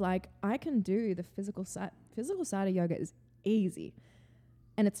 because I was like, I can do the physical side. Physical side of yoga is easy.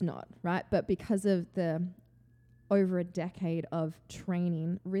 And it's not, right? But because of over a decade of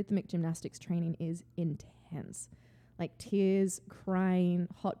training, rhythmic gymnastics training is intense. Like tears, crying,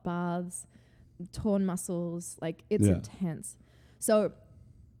 hot baths, torn muscles, like it's intense. So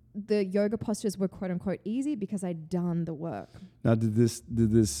the yoga postures were quote unquote easy because I'd done the work. Now these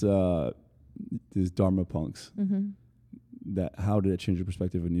Dharma punks, how did it change your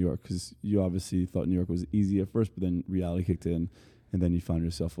perspective of New York? Because you obviously thought New York was easy at first, but then reality kicked in and then you found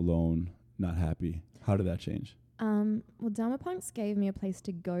yourself alone, not happy. How did that change? Well, Dharma punks gave me a place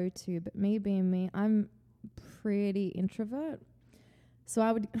to go to, but me being me, I'm pretty introvert. So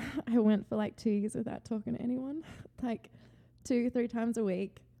I went for like 2 years without talking to anyone, like 2-3 times a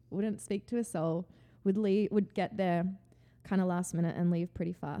week, wouldn't speak to a soul, would get there kind of last minute and leave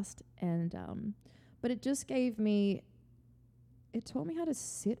pretty fast. And, but it just taught me how to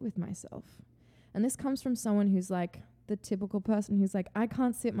sit with myself. And this comes from someone who's like the typical person who's like, I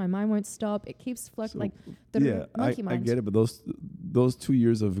can't sit, my mind won't stop. It keeps like the monkey mind. I get it, but those 2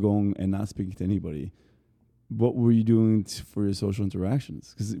 years of going and not speaking to anybody, what were you doing for your social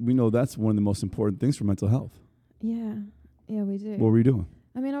interactions? Because we know that's one of the most important things for mental health. Yeah, we do. What were you doing?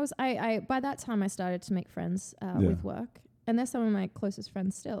 I mean, I by that time I started to make friends with work, and they're some of my closest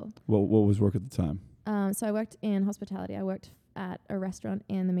friends still. What was work at the time? So I worked in hospitality. I worked at a restaurant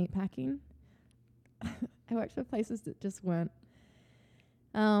in the meat packing. I worked for places that just weren't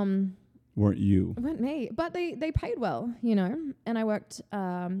you? Weren't me, but they paid well, you know. And I worked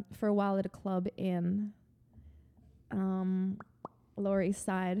for a while at a club in Lower East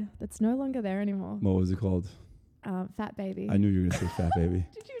Side that's no longer there anymore. What was it called? Fat Baby. I knew you were going to say Fat Baby.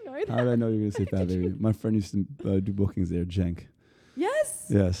 Did you know that? How did I know you were going to say Fat Baby? My friend used to do bookings there, Jenk. Yes.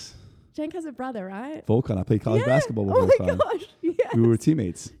 Yes. Jenk has a brother, right? Volkan. I played college basketball with Volkan. Oh my gosh. Yes. We were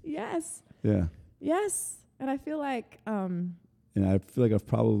teammates. Yes. Yeah. Yes. And I feel like and I feel like I've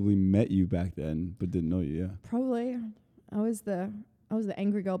probably met you back then, but didn't know you. Yeah. Probably. I was the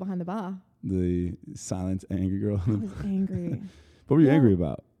angry girl behind the bar. The silent angry girl. I was angry. What were you angry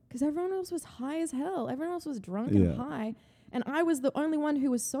about? Because everyone else was high as hell. Everyone else was drunk and high. And I was the only one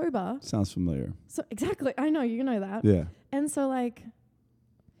who was sober. Sounds familiar. So exactly. I know, you know that. Yeah. And so like,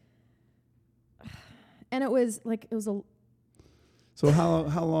 and it was a. So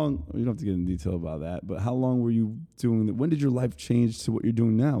how long, you don't have to get in detail about that, but how long were you doing that? When did your life change to what you're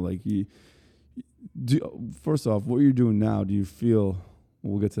doing now? Like first off, what you're doing now, do you feel,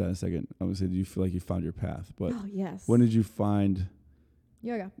 we'll get to that in a second. I would say, do you feel like you found your path? But yes. When did you find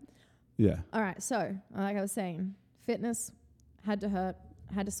yoga? Yeah. All right. So like I was saying, fitness had to hurt,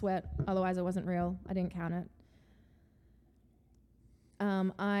 had to sweat. Otherwise it wasn't real. I didn't count it.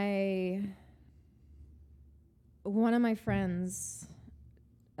 One of my friends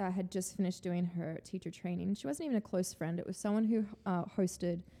had just finished doing her teacher training. She wasn't even a close friend. It was someone who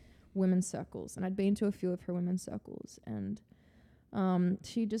hosted women's circles. And I'd been to a few of her women's circles. And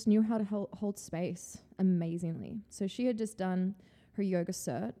she just knew how to hold space amazingly. So she had just done her yoga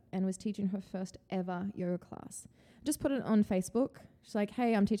cert and was teaching her first ever yoga class. Just put it on Facebook. She's like,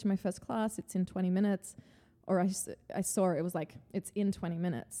 hey, I'm teaching my first class. It's in 20 minutes. Or I saw it was like, it's in 20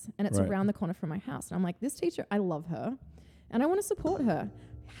 minutes. And it's around the corner from my house. And I'm like, this teacher, I love her. And I want to support her.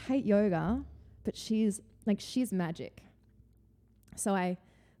 I hate yoga, but she's magic. So I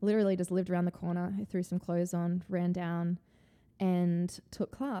literally just lived around the corner. I threw some clothes on, ran down, and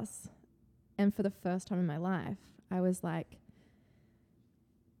took class. And for the first time in my life, I was like,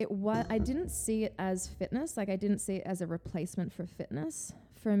 I didn't see it as fitness. Like I didn't see it as a replacement for fitness.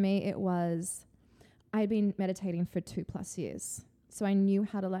 For me, it was, I'd been meditating for 2+ years. So I knew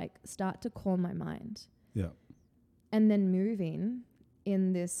how to like start to calm my mind. Yeah. And then moving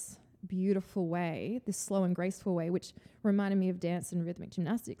in this beautiful way, this slow and graceful way, which reminded me of dance and rhythmic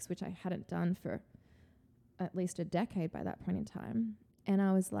gymnastics, which I hadn't done for at least a decade by that point in time. And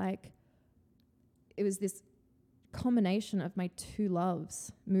I was like, it was this combination of my two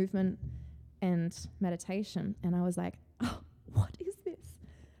loves, movement and meditation. And I was like, oh, what is this?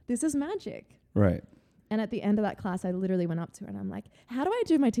 This is magic. Right. And at the end of that class, I literally went up to her and I'm like, how do I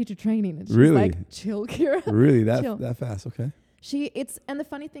do my teacher training? And she's really? like, chill, Kirra. Really? Chill. That fast? Okay. And the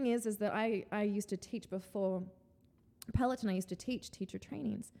funny thing is that I used to teach before Peloton. I used to teach teacher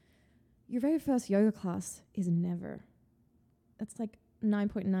trainings. Your very first yoga class is never, that's like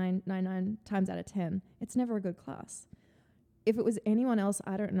 9.999 times out of 10. It's never a good class. If it was anyone else,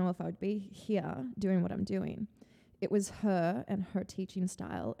 I don't know if I would be here doing what I'm doing. It was her and her teaching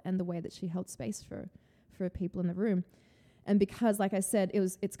style and the way that she held space for people in the room. And because, like I said,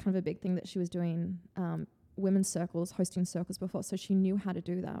 it's kind of a big thing that she was doing women's circles, hosting circles before, so she knew how to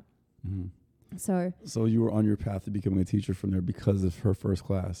do that. Mm-hmm. So you were on your path to becoming a teacher from there because of her first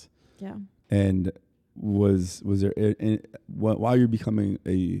class. Yeah. And was there while you're taking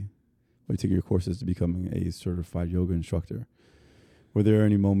your courses to becoming a certified yoga instructor, were there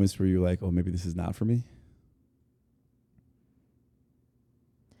any moments where you're like, oh, maybe this is not for me?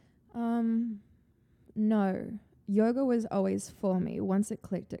 No. Yoga was always for me. Once it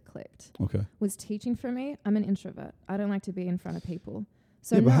clicked, it clicked. Okay. Was teaching for me? I'm an introvert. I don't like to be in front of people.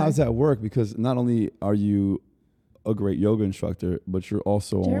 So yeah, but how does that work? Because not only are you a great yoga instructor, but you're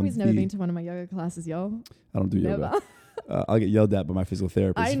also Jeremy's never been to one of my yoga classes, yo. I don't do never. Yoga. I'll get yelled at by my physical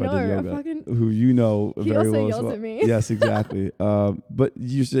therapist I if know, I did yoga, who you know he very also well yells as well. at me. Yes, exactly. But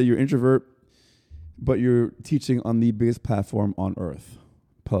you say you're introvert, but you're teaching on the biggest platform on earth,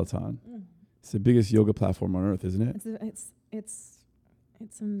 Peloton. It's the biggest yoga platform on earth, isn't it? It's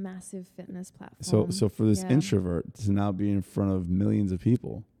a massive fitness platform. So for this introvert to now be in front of millions of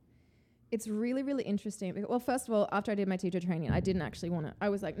people, it's really, really interesting. Well, first of all, after I did my teacher training, I didn't actually want it. I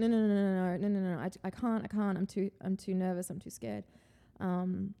was like, no. I can't. I'm too nervous. I'm too scared.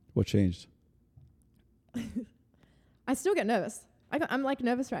 What changed? I still get nervous. I'm like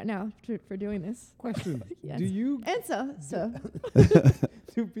nervous right now for doing this. Question. Yes. Do you answer, sir?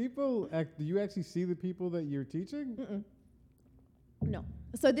 do you actually see the people that you're teaching? Mm-mm. No.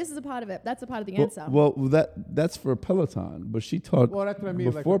 So this is a part of it. That's a part of the answer. Well, that's for Peloton, but she taught Well, that's what I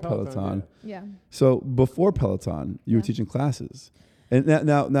mean. before like Peloton. Yeah. So before Peloton, you were teaching classes, and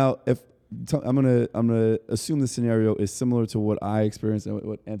now if I'm gonna assume the scenario is similar to what I experienced and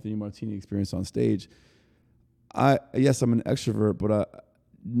what Anthony Martini experienced on stage. Yes, I'm an extrovert, but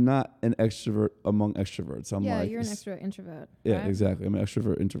not an extrovert among extroverts. I'm like, you're an extrovert introvert. Yeah, right? exactly. I'm an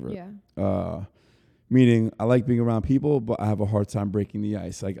extrovert introvert. Yeah. Meaning I like being around people, but I have a hard time breaking the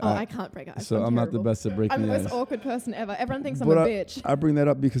ice. Like I can't break ice. So I'm not the best at breaking I'm the the most ice. awkward person ever. Everyone thinks I'm But a bitch. I bring that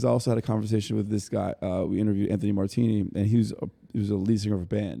up because I also had a conversation with this guy. We interviewed Anthony Martini, and he was a lead singer of a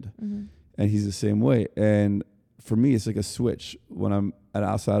band, and he's the same way. And for me, it's like a switch. When I'm at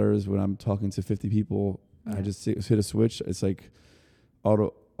Outsiders, when I'm talking to 50 people, I just hit a switch. It's like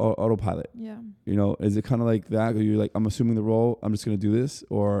autopilot. Yeah. You know, is it kind of like that? Or you're like, I'm assuming the role, I'm just going to do this?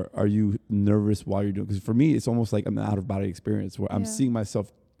 Or are you nervous while you're doing it? Because for me, it's almost like an out-of-body experience where I'm seeing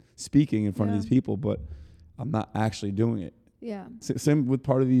myself speaking in front of these people, but I'm not actually doing it. Yeah. Same with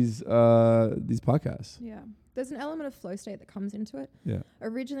part of these podcasts. Yeah. There's an element of flow state that comes into it. Yeah.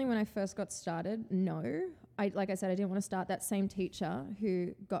 Originally, when I first got started, like I said, I didn't want to start. That same teacher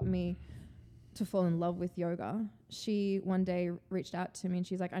who got me to fall in love with yoga, she one day reached out to me and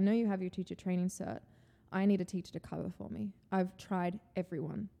she's like, I know you have your teacher training cert. I need a teacher to cover for me. I've tried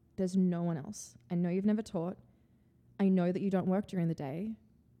everyone. There's no one else. I know you've never taught. I know that you don't work during the day.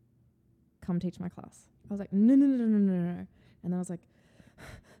 Come teach my class. I was like, no. And then I was like,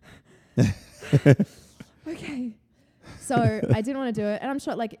 okay. So I didn't want to do it. And I'm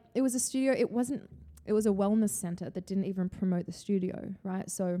sure like it was a studio. It was a wellness center that didn't even promote the studio, right?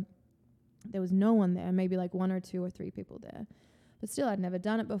 So there was no one there, maybe like 1 or 2 or 3 people there. But still, I'd never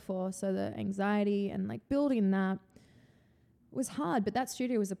done it before. So the anxiety and like building that was hard. But that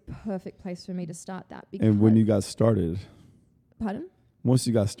studio was a perfect place for me to start that. And when you got started? Pardon? Once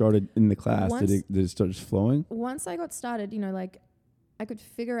you got started in the class, did it start just flowing? Once I got started, like I could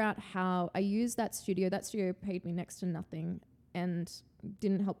figure out how I used that studio. That studio paid me next to nothing and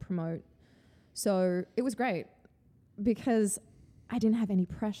didn't help promote. So it was great because I didn't have any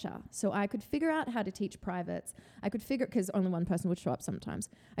pressure. So I could figure out how to teach privates. I could because only one person would show up sometimes.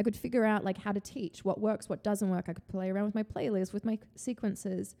 I could figure out like how to teach, what works, what doesn't work. I could play around with my playlist, with my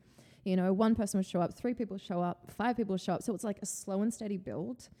sequences. One person would show up, 3 people show up, 5 people show up. So it's like a slow and steady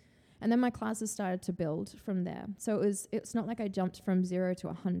build. And then my classes started to build from there. So it's not like I jumped from 0 to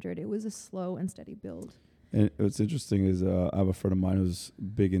 100. It was a slow and steady build. And what's interesting is I have a friend of mine who's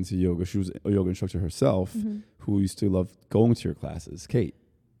big into yoga. She was a yoga instructor herself, who used to love going to your classes. Kate.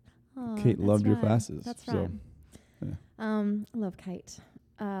 Oh, Kate loved your classes. That's right. Yeah. I love Kate.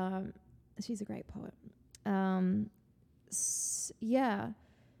 She's a great poet. Slow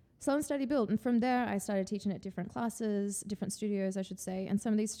and steady build. And from there, I started teaching at different classes, different studios, I should say. And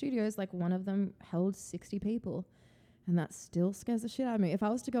some of these studios, like one of them held 60 people. And that still scares the shit out of me. If I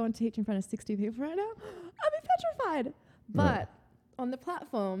was to go and teach in front of 60 people right now, I'd be petrified. But on the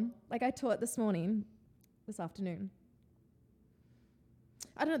platform, like I taught this afternoon,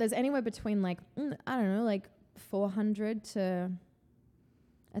 I don't know, there's anywhere between like 400 to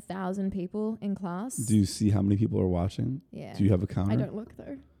 1,000 people in class. Do you see how many people are watching? Yeah. Do you have a counter? I don't look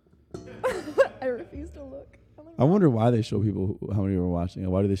though. I refuse to look. I wonder why they show people how many are watching.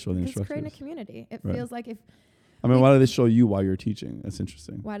 And why do they show the instructors? It's creating a community. It feels like why do they show you while you're teaching? That's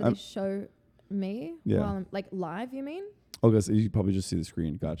interesting. Why do they show me while I'm like live, you mean? Okay, so you probably just see the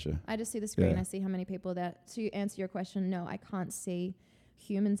screen. Gotcha. I just see the screen. I see how many people that. To answer your question, no, I can't see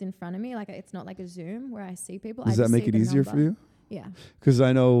humans in front of me. Like it's not like a Zoom where I see people. Does that make it easier for you? Yeah. Because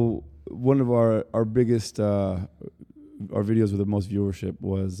I know one of our biggest our videos with the most viewership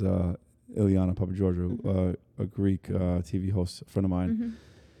was Ileana Papageorgiou, a Greek TV host, a friend of mine.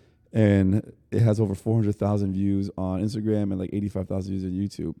 And it has over 400,000 views on Instagram and like 85,000 views on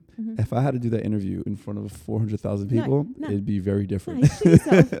YouTube. If I had to do that interview in front of 400,000 people, it'd be very different.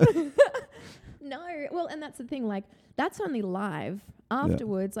 No, well, and that's the thing. Like, that's only live.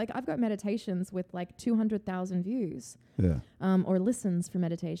 Afterwards, like, I've got meditations with like 200,000 views. Yeah. Or listens for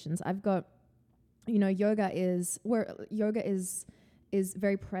meditations. I've got, yoga is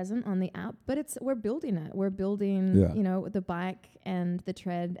very present on the app, but we're building it. We're building, the bike and the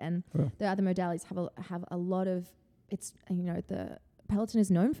tread and the other modalities have a lot of, the Peloton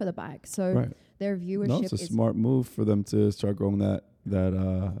is known for the bike. So their viewership No, it's a smart move for them to start growing the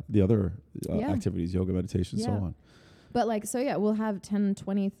other activities, yoga, meditation, so on. But like, so yeah, we'll have 10,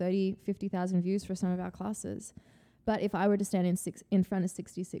 20, 30, 50,000 views for some of our classes. But if I were to stand in front of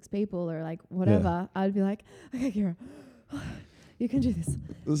 66 people or like whatever, I'd be like, okay, Kirra, you can do this.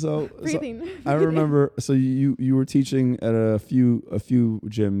 So breathing. I remember. So you were teaching at a few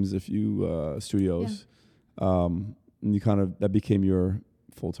gyms, a few studios, and you that became your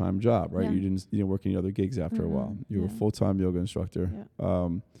full-time job, right? Yeah. You didn't work any other gigs after a while. You were a full-time yoga instructor. Yeah.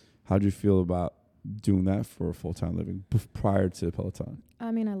 How did you feel about doing that for a full-time living prior to Peloton?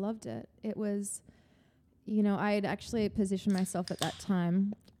 I mean, I loved it. It was, I had actually positioned myself at that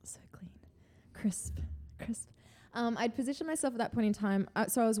time, so clean, crisp. I'd positioned myself at that point in time.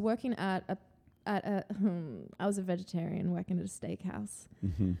 So I was working I was a vegetarian working at a steakhouse,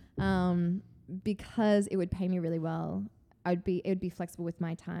 because it would pay me really well. It would be flexible with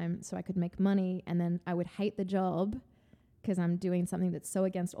my time, so I could make money, and then I would hate the job because I'm doing something that's so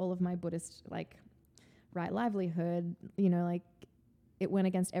against all of my Buddhist right livelihood. It went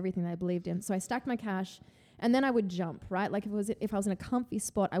against everything that I believed in. So I stacked my cash, and then I would jump. Right, like if I was in a comfy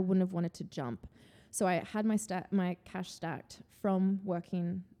spot, I wouldn't have wanted to jump. So I had my cash stacked from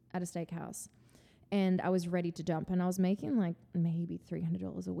working at a steakhouse, and I was ready to jump. And I was making maybe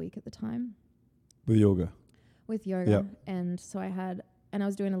 $300 a week at the time. With yoga. Yep. And so I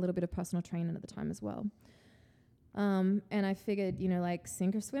was doing a little bit of personal training at the time as well. And I figured,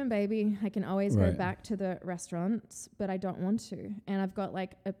 sink or swim, baby. I can always go back to the restaurants, but I don't want to. And I've got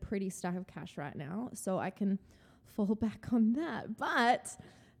a pretty stack of cash right now, so I can fall back on that. But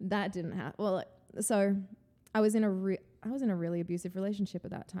that didn't happen. Well, so I was in a really abusive relationship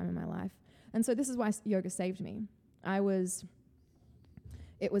at that time in my life. And so this is why yoga saved me. That was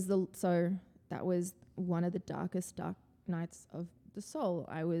one of the dark nights of the soul.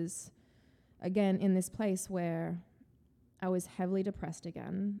 I was, again, in this place where I was heavily depressed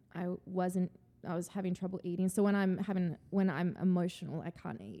again. I was having trouble eating. So when I'm emotional, I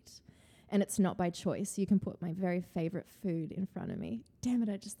can't eat. And it's not by choice. You can put my very favorite food in front of me. Damn it,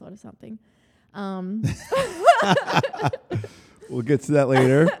 I just thought of something. We'll get to that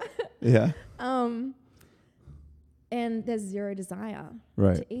later. Yeah. And there's zero desire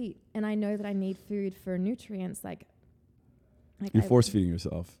to eat. And I know that I need food for nutrients. You're force feeding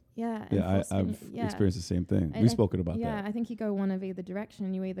yourself. Yeah. Yeah, I've experienced the same thing. We've spoken about that. Yeah, I think you go one of either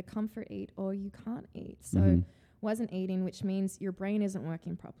direction. You either comfort eat or you can't eat. So wasn't eating, which means your brain isn't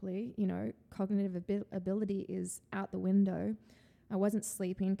working properly. Cognitive ability is out the window. I wasn't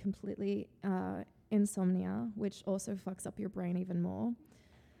sleeping, completely insomnia, which also fucks up your brain even more.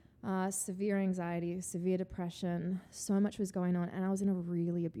 Severe anxiety, severe depression, so much was going on, and I was in a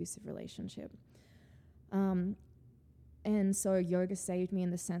really abusive relationship. And so yoga saved me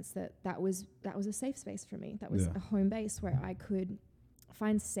in the sense that was a safe space for me. That was a home base where I could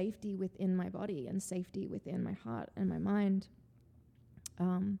find safety within my body and safety within my heart and my mind.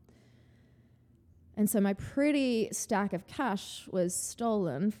 And so my pretty stack of cash was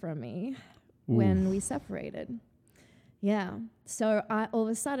stolen from me when we separated. Yeah. So all of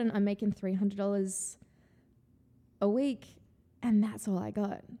a sudden I'm making $300 a week, and that's all I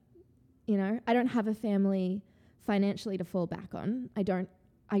got. I don't have a family financially to fall back on. I don't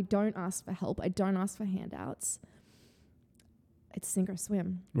ask for help. I don't ask for handouts. It's sink or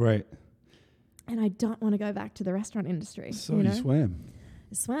swim. Right. And I don't want to go back to the restaurant industry. So you swam.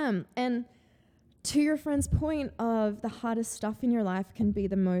 I swam. And to your friend's point of the hardest stuff in your life can be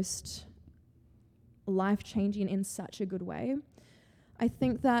the most life-changing in such a good way. I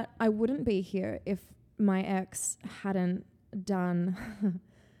think that I wouldn't be here if my ex hadn't done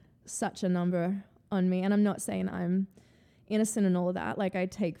such a number on me. And I'm not saying I'm innocent and all of that. I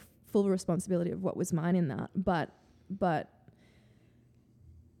take full responsibility of what was mine in that. But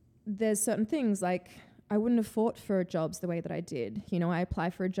there's certain things I wouldn't have fought for jobs the way that I did. I apply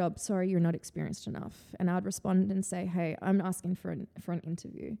for a job, sorry, you're not experienced enough. And I'd respond and say, hey, I'm asking for an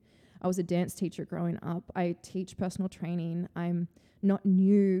interview. I was a dance teacher growing up. I teach personal training. I'm not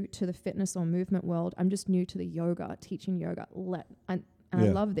new to the fitness or movement world. I'm just new to the yoga, teaching yoga. I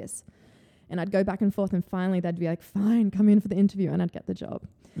love this. And I'd go back and forth, and finally they'd be like, fine, come in for the interview, and I'd get the job.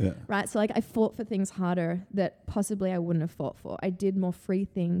 Yeah. Right? So I fought for things harder that possibly I wouldn't have fought for. I did more free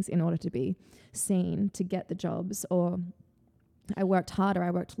things in order to be seen, to get the jobs, or I worked harder,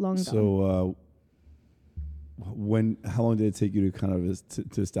 I worked longer. So how long did it take you to kind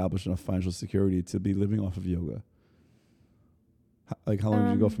of to establish enough financial security to be living off of yoga? How long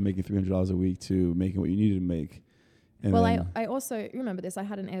did you go from making $300 a week to making what you needed to make? And I also remember this. I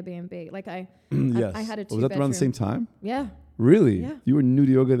had an Airbnb. Yes. I had a 2-bedroom. Was that around the same time? Yeah. Really? Yeah. You were new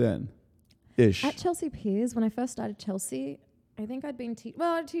to yoga then? Ish. At Chelsea Piers, when I first started Chelsea, I think I'd been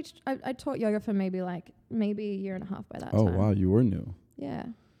I taught yoga for maybe a year and a half by that time. Oh wow, you were new. Yeah.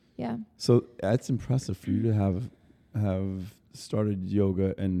 Yeah. So that's impressive for you to have started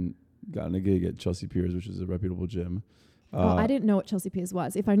yoga and gotten a gig at Chelsea Piers, which is a reputable gym. I didn't know what Chelsea Piers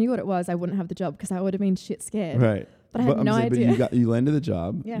was. If I knew what it was, I wouldn't have the job because I would have been shit scared. Right. But I had no idea. But you landed the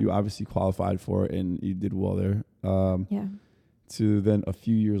job. Yeah. You obviously qualified for it and you did well there. Yeah. To then a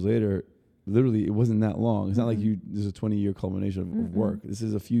few years later, literally it wasn't that long. It's not like there's a 20-year culmination of work. This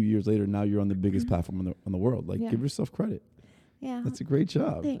is a few years later. Now you're on the biggest platform on the world. Like, give yourself credit. Yeah. That's a great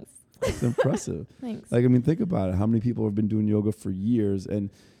job. Thanks. That's impressive. Thanks. Like, I mean, think about it. How many people have been doing yoga for years?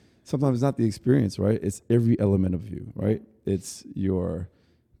 And sometimes it's not the experience, right? It's every element of you, right? It's your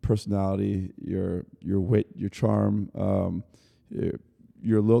personality, your wit, your charm,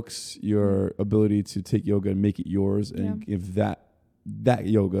 your looks, your ability to take yoga and make it yours and give that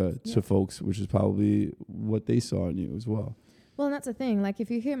yoga to folks, which is probably what they saw in you as well. Well, and that's the thing. Like, if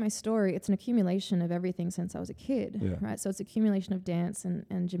you hear my story, it's an accumulation of everything since I was a kid, right? So it's accumulation of dance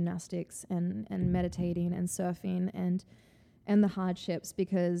and gymnastics and meditating and surfing and the hardships,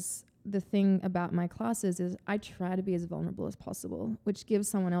 because the thing about my classes is I try to be as vulnerable as possible, which gives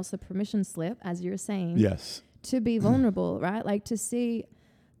someone else a permission slip, as you're saying, to be vulnerable, right? Like, to see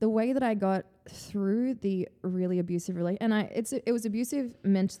the way that I got through the really abusive relationship, and it was abusive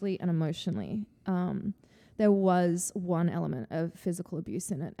mentally and emotionally. There was one element of physical abuse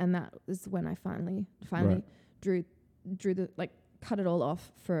in it, and that was when I finally drew the, like, cut it all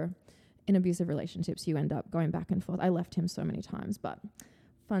off. For in abusive relationships, you end up going back and forth. I left him so many times, but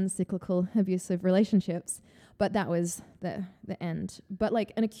fun cyclical abusive relationships. But that was the end. But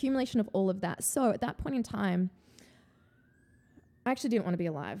like an accumulation of all of that. So at that point in time, I actually didn't want to be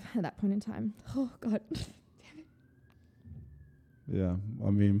alive at that point in time. Oh God. Yeah, I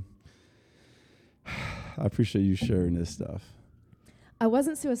mean, I appreciate you sharing this stuff. I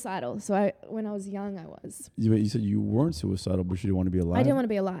wasn't suicidal. So when I was young, I was. You said you weren't suicidal, but you didn't want to be alive? I didn't want to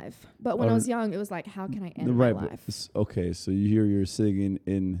be alive. But when I was young, it was like, how can I end my life? Okay, so you're singing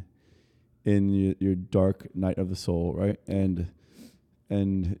in your dark night of the soul, right? And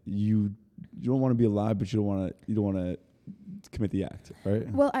you don't want to be alive, but you don't want to commit the act, right?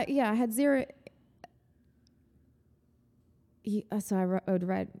 Well, I had zero. So I would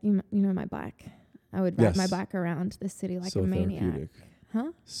ride, my bike. I would ride my bike around the city like a maniac. Therapeutic.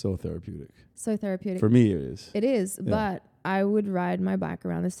 Huh? So therapeutic. So therapeutic. For me, it is. It is, but I would ride my bike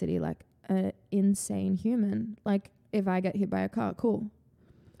around the city like an insane human. Like, if I get hit by a car, cool.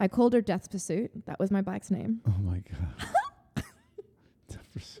 I called her Death Pursuit. That was my bike's name. Oh my God. Death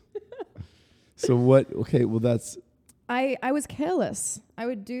Pursuit. So what? Okay, well that's. I was careless. I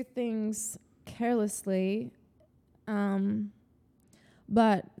would do things carelessly,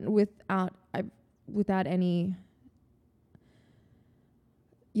 but without any.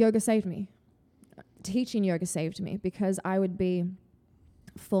 Yoga saved me. Teaching yoga saved me, because I would be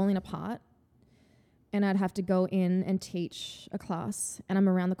falling apart and I'd have to go in and teach a class, and I'm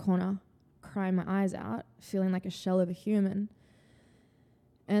around the corner crying my eyes out, feeling like a shell of a human.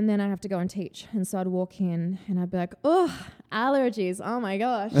 And then I'd have to go and teach. And so I'd walk in and I'd be like, oh, allergies. Oh my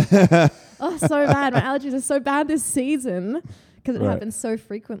gosh. Oh, so bad. My allergies are so bad this season, because it happens so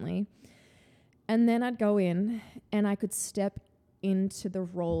frequently. And then I'd go in and I could step into the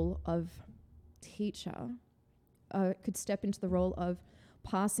role of teacher. Could step into the role of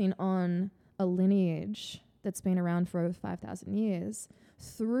passing on a lineage that's been around for over 5,000 years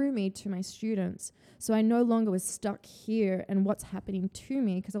through me to my students. So I no longer was stuck here and what's happening to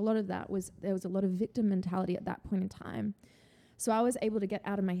me, because a lot of there was a lot of victim mentality at that point in time. So I was able to get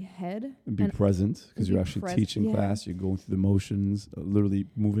out of my head. And be present, because you're actually teaching class, you're going through the motions, literally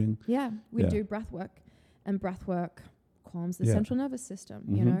moving. Yeah, we do breath work, and breath work calms the central nervous system,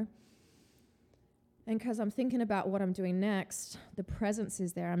 you know. And because I'm thinking about what I'm doing next, the presence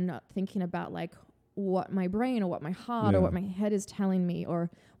is there. I'm not thinking about like what my brain or what my heart or what my head is telling me or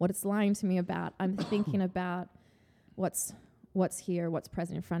what it's lying to me about. I'm thinking about what's here, what's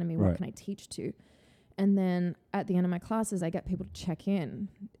present in front of me, what can I teach to. And then at the end of my classes, I get people to check in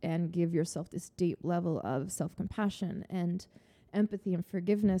and give yourself this deep level of self-compassion and empathy and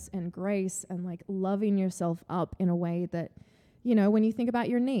forgiveness and grace and like loving yourself up in a way that, you know, when you think about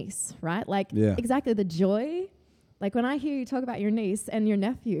your niece, right? Like exactly the joy. Like when I hear you talk about your niece and your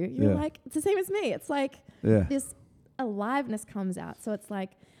nephew, you're like, it's the same as me. It's like this aliveness comes out. So it's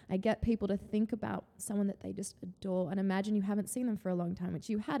like I get people to think about someone that they just adore and imagine you haven't seen them for a long time, which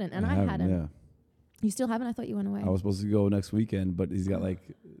you hadn't, and I hadn't. You still haven't? I thought you went away. I was supposed to go next weekend, but he's got like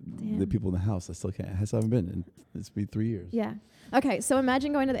the people in the house. I still can't. I still haven't been. And it's been 3 years. Yeah. Okay. So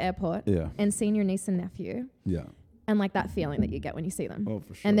imagine going to the airport Yeah. and seeing your niece and nephew Yeah. and like that feeling that you get when you see them. Oh,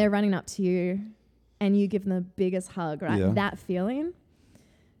 for sure. And they're running up to you and you give them the biggest hug, right? Yeah. That feeling.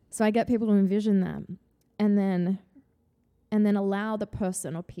 So I get people to envision that and then allow the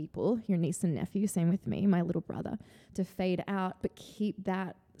person or people, your niece and nephew, same with me, my little brother, to fade out, but keep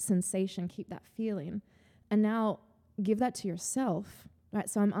that sensation, keep that feeling. And now give that to yourself, right?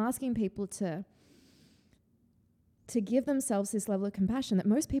 So I'm asking people to give themselves this level of compassion that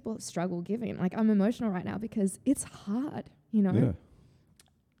most people struggle giving. Like, I'm emotional right now because it's hard, you know? Yeah.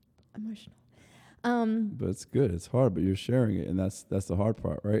 Emotional. But it's good. It's hard, but you're sharing it, and that's the hard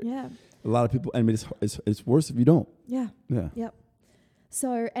part, right? Yeah. A lot of people, I mean, it's worse if you don't. Yeah. Yeah. Yep.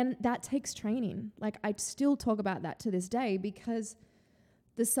 So, and that takes training. Like, I still talk about that to this day because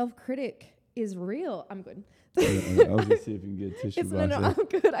the self-critic is real. I'm good. I was going to see if you can get a tissue box. No, I'm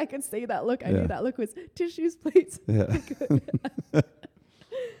good. I could see that look. I knew that look was tissues, please. Yeah.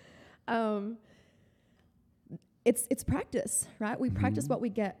 It's practice, right? We practice what we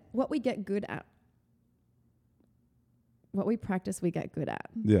get good at. What we practice, we get good at.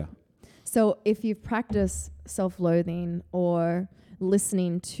 Yeah. So if you've practiced self-loathing or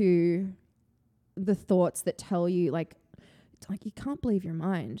listening to the thoughts that tell you, like you can't believe your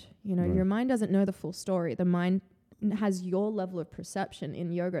mind. You know, your mind doesn't know the full story. The mind has your level of perception.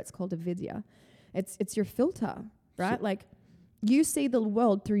 In yoga, it's called a vidya. It's your filter, right? So like, you see the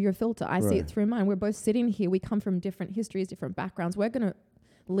world through your filter. I see it through mine. We're both sitting here. We come from different histories, different backgrounds. We're going to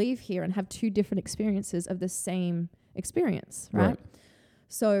leave here and have two different experiences of the same experience, right?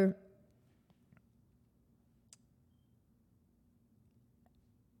 So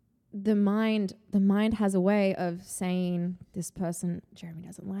the mind has a way of saying, this person, Jeremy,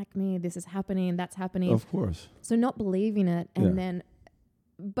 doesn't like me. This is happening. That's happening. Of course. So not believing it. And then,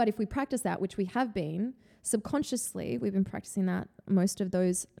 but if we practice that, which we have been, subconsciously, we've been practicing that, most of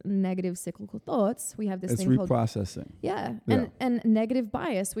those negative cyclical thoughts, we have this thing called reprocessing. And negative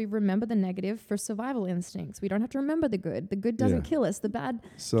bias. We remember the negative for survival instincts. We don't have to remember the good. The good doesn't kill us. The bad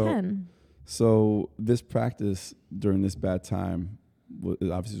can. So this practice during this bad time,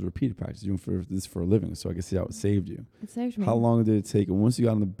 obviously is repeated practice. You're doing this for a living, so I can see how it saved you. It saved me. How long did it take? And once you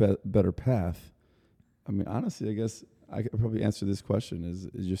got on the better path, I mean, honestly, I guess I could probably answer this question is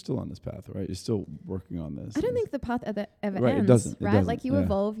you're still on this path, right? You're still working on this. I don't think the path ever ends. It doesn't. Like, you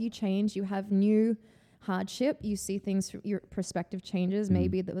evolve, you change, you have new hardship, you see things from your perspective changes.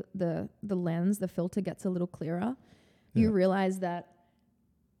 Maybe the lens, the filter gets a little clearer. You realize that,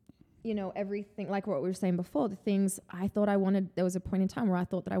 you know, everything, like what we were saying before, the things I thought I wanted, there was a point in time where I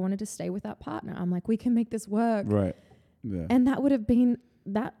thought that I wanted to stay with that partner. I'm like, we can make this work. Right. Yeah. And that would have been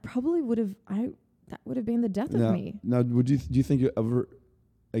the death of me. Now, do you think you ever,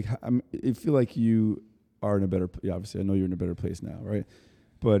 like, I feel like you are in a better, obviously I know you're in a better place now, right?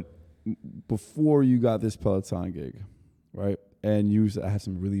 But before you got this Peloton gig, right? And you had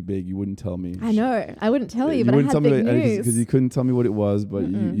some really big, you wouldn't tell me. I know. I wouldn't tell you, but I had big news. Because you couldn't tell me what it was, but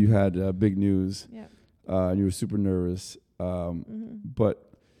you had big news. Yeah. And you were super nervous.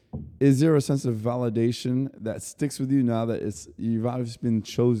 But is there a sense of validation that sticks with you now that you've obviously been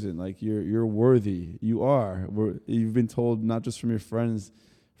chosen? Like, you're worthy. You've been told, not just from your friends,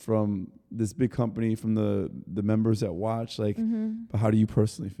 from this big company, from the members that watch, like, but how do you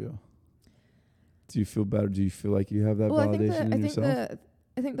personally feel? Do you feel better? Do you feel like you have that validation in yourself?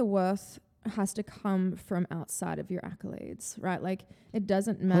 I think the worth has to come from outside of your accolades, right? Like, it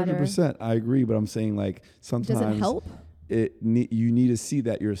doesn't matter. 100%. I agree, but I'm saying, like, sometimes does it help? You need to see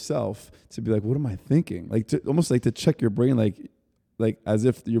that yourself to be like, what am I thinking? Like, almost like to check your brain, like as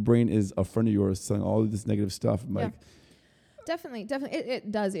if your brain is a friend of yours saying all of this negative stuff. Like, definitely,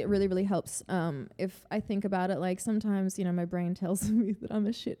 it does. It really, really helps. If I think about it, like, sometimes, you know, my brain tells me that I'm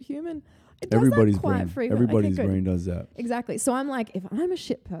a shit human. Everybody's brain does that. Exactly. So I'm like, if I'm a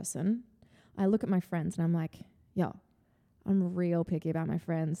shit person, I look at my friends and I'm like, yo, I'm real picky about my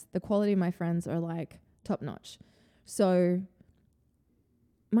friends. The quality of my friends are like top notch. So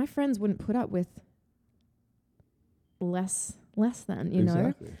my friends wouldn't put up with less than, you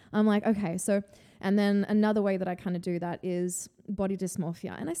know. I'm like, okay, so, and then another way that I kind of do that is body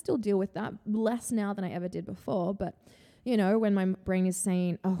dysmorphia. And I still deal with that less now than I ever did before. But, you know, when my brain is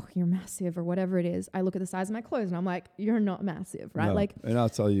saying, oh, you're massive or whatever it is, I look at the size of my clothes and I'm like, you're not massive, right? No, like, and I'll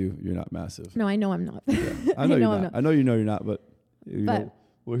tell you, you're not massive. No, I know I'm not. Yeah. I know you're not. I know you're not, but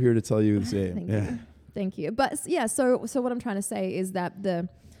we're here to tell you the same. Thank you. But yeah, so what I'm trying to say is that the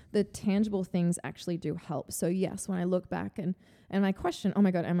the tangible things actually do help. So yes, when I look back and I question, oh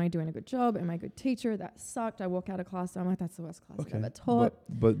my God, am I doing a good job? Am I a good teacher? That sucked. I walk out of class, I'm like, that's the worst class I've ever taught.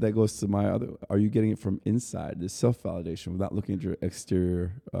 But that goes to my other, are you getting it from inside, the self-validation, without looking at your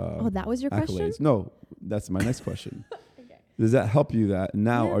exterior that was your accolades? question? No, that's my next question. Okay. Does that help you that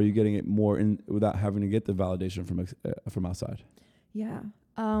now Yeah. are you getting it more in without having to get the validation from outside? Yeah.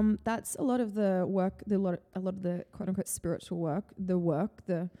 That's a lot of the work, a lot of the quote unquote spiritual work,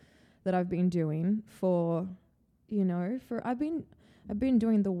 that I've been doing for, I've been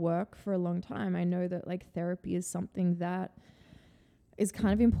doing the work for a long time. I know that like therapy is something that is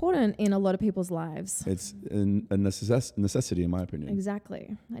kind of important in a lot of people's lives. It's a necessity, in my opinion.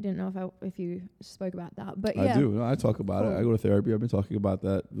 Exactly. I didn't know if you spoke about that, but I yeah. do. No, I talk about it. I go to therapy. I've been talking about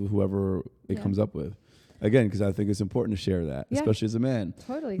that with whoever it comes up with. Again, because I think it's important to share that, especially as a man.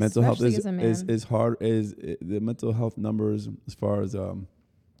 Totally. Mental health as a man. is hard. The mental health numbers as far as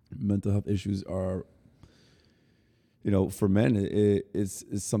mental health issues are, for men,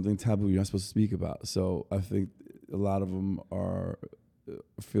 it's something taboo. You're not supposed to speak about. So I think a lot of them are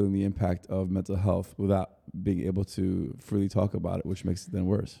feeling the impact of mental health without being able to freely talk about it, which makes it then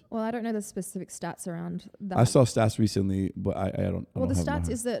worse. Well, I don't know the specific stats around that. I saw stats recently, but I don't. Well, the stats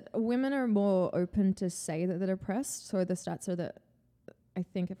is that women are more open to say that they're depressed. So the stats are that, I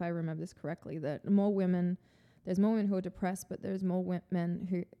think if I remember this correctly, that there's more women who are depressed, but there's more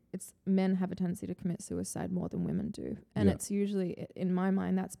men men have a tendency to commit suicide more than women do. And it's usually, in my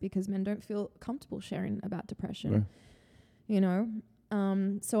mind, that's because men don't feel comfortable sharing about depression. Right.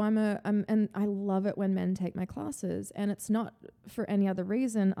 So and I love it when men take my classes, and it's not for any other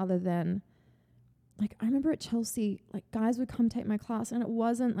reason other than, like, I remember at Chelsea, like, guys would come take my class, and it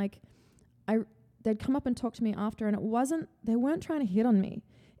wasn't like, they'd come up and talk to me after, and they weren't trying to hit on me.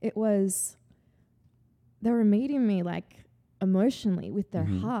 It was, they were meeting me, like, emotionally with their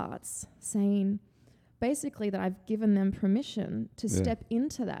hearts, saying basically that I've given them permission to step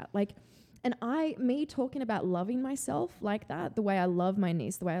into that. Like, and me talking about loving myself like that, the way I love my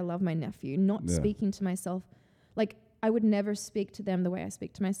niece, the way I love my nephew, not speaking to myself, like, I would never speak to them the way I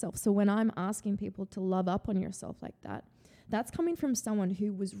speak to myself. So when I'm asking people to love up on yourself like that, that's coming from someone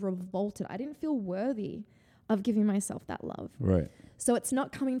who was revolted. I didn't feel worthy of giving myself that love. Right. So it's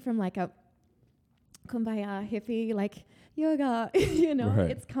not coming from like a kumbaya hippie, like yoga,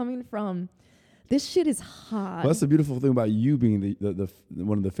 It's coming from, this shit is hard. Well, that's the beautiful thing about you being the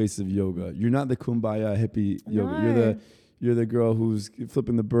one of the faces of yoga. You're not the kumbaya hippie yoga. You're the girl who's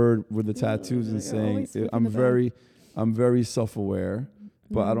flipping the bird with the tattoos and saying, I'm very self-aware,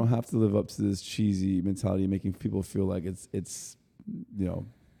 but I don't have to live up to this cheesy mentality, making people feel like it's you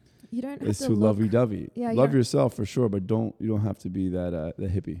don't have it's too lovey-dovey. Yeah, love yourself for sure, but you don't have to be that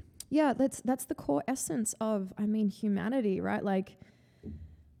hippie. Yeah, that's the core essence of, humanity, right? Like,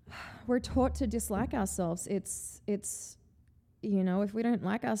 we're taught to dislike ourselves. It's if we don't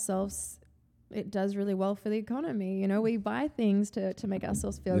like ourselves, it does really well for the economy. We buy things to make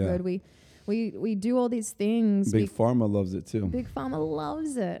ourselves feel good. We do all these things. Big Pharma loves it too. Big Pharma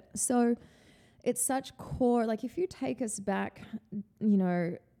loves it. So it's such core, like, if you take us back,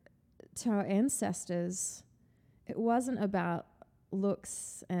 to our ancestors, it wasn't about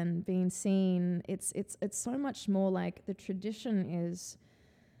looks and being seen. It's so much more like, the tradition is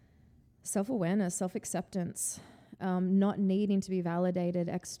self-awareness, self-acceptance, not needing to be validated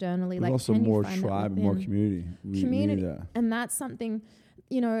externally. There's like, also more tribe, more community. Community, and that's something,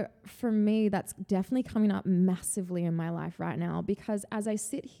 for me, that's definitely coming up massively in my life right now, because as I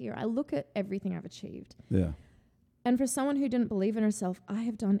sit here, I look at everything I've achieved. Yeah. And for someone who didn't believe in herself, I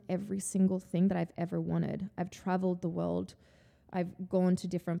have done every single thing that I've ever wanted. I've traveled the world. I've gone to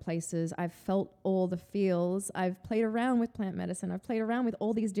different places. I've felt all the feels. I've played around with plant medicine. I've played around with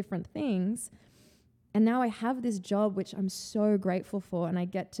all these different things. And now I have this job, which I'm so grateful for. And I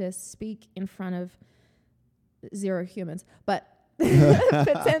get to speak in front of 0 humans. But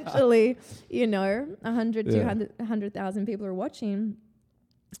potentially, 100, 200, 100,000 people are watching.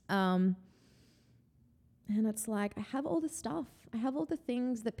 And it's like, I have all the stuff. I have all the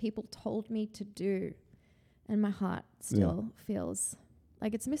things that people told me to do. And my heart still feels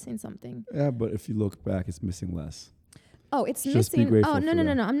like it's missing something. Yeah, but if you look back, it's missing less. Oh, it's just missing. Oh,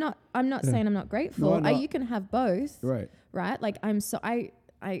 no. I'm not saying I'm not grateful. No, you can have both. Right. Like, I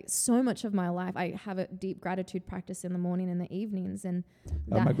so much of my life, I have a deep gratitude practice in the morning and the evenings, and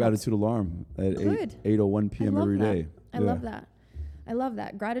I have my gratitude alarm at 8:01 p.m. every day. I love that. I love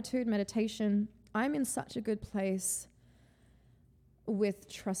that. Gratitude, meditation. I'm in such a good place with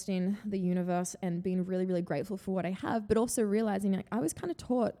trusting the universe and being really, really grateful for what I have, but also realizing, like, I was kind of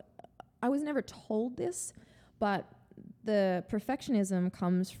taught, I was never told this, but the perfectionism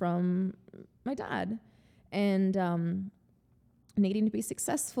comes from my dad and needing to be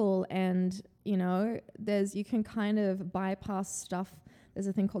successful. And, you know, you can kind of bypass stuff. There's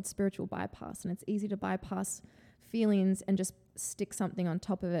a thing called spiritual bypass, and it's easy to bypass feelings and just stick something on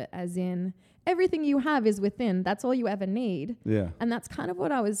top of it, as in everything you have is within. That's all you ever need. Yeah. And that's kind of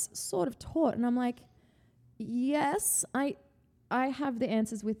what I was sort of taught. And I'm like, yes, I have the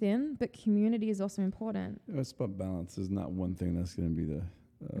answers within, but community is also important. It's about balance. There's not one thing that's going to be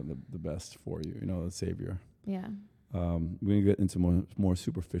the best for you, you know, the savior. Yeah. We're going to get into more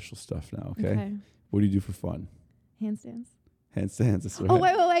superficial stuff now, okay? What do you do for fun? Handstands. Handstands, that's right.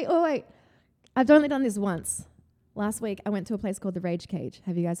 Oh, wait. I've only done this once. Last week, I went to a place called the Rage Cage.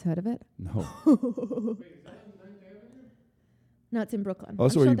 Have you guys heard of it? No. No, it's in Brooklyn. Oh,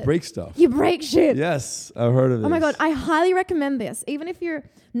 so you break stuff. You break shit. Yes, I've heard of this. Oh my God, I highly recommend this. Even if you're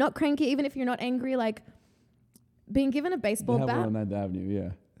not cranky, even if you're not angry, like being given a baseball they have bat. one on 9th Avenue,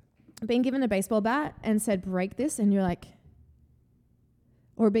 yeah. Being given a baseball bat and said, break this, and you're like,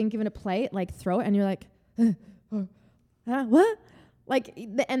 or being given a plate, like throw it, and you're like, what? Like,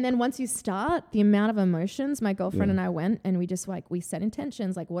 and then once you start, the amount of emotions, my girlfriend and I went, and we just like, we set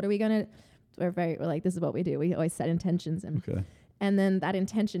intentions. Like, what are we going to, we're like, this is what we do. We always set intentions. And then that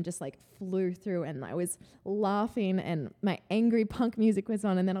intention just like flew through, and I was laughing, and my angry punk music was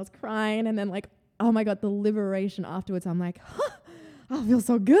on, and then I was crying, and then like, oh my God, the liberation afterwards. I'm like, I feel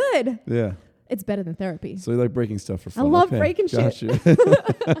so good. Yeah. It's better than therapy. So you like breaking stuff for fun. I love breaking shit.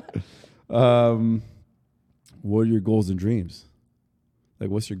 What are your goals and dreams? Like,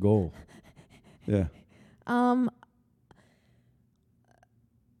 what's your goal? Yeah.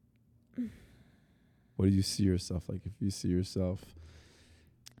 What do you see yourself like? If you see yourself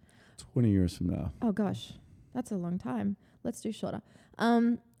 20 years from now. Oh gosh, that's a long time. Let's do shorter.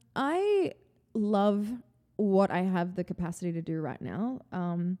 I love what I have the capacity to do right now,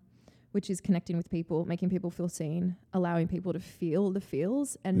 which is connecting with people, making people feel seen, allowing people to feel the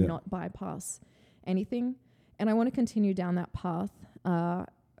feels and not bypass anything. And I want to continue down that path.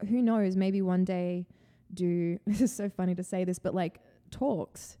 Who knows, maybe one day this is so funny to say this, but like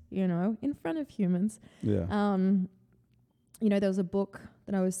talks, you know, in front of humans. Yeah. You know, there was a book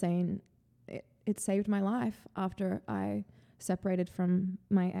that I was saying, it saved my life after I separated from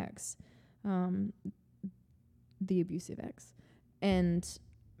my ex, the abusive ex. And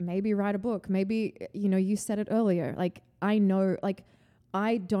maybe write a book. Maybe, you know, you said it earlier. Like, I know, like,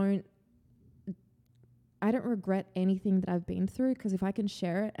 I don't regret anything that I've been through, because if I can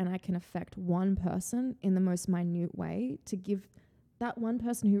share it and I can affect one person in the most minute way, to give that one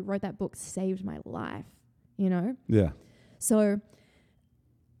person who wrote that book saved my life, you know? Yeah. So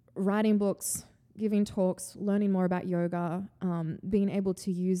writing books, giving talks, learning more about yoga, being able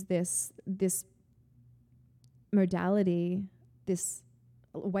to use this modality, this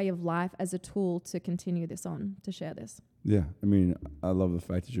way of life as a tool to continue this on, to share this. Yeah. I mean, I love the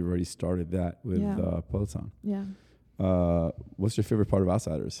fact that you already started that with Peloton. Yeah. What's your favorite part of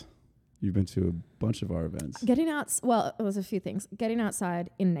Outsiders? You've been to a bunch of our events. There's a few things. Getting outside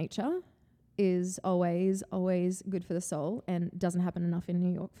in nature is always good for the soul, and doesn't happen enough in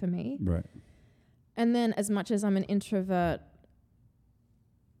New York for me. Right. And then, as much as I'm an introvert,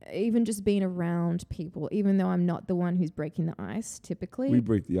 even just being around people, even though I'm not the one who's breaking the ice typically. We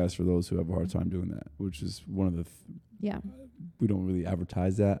break the ice for those who have a hard time doing that, which is one of the... we don't really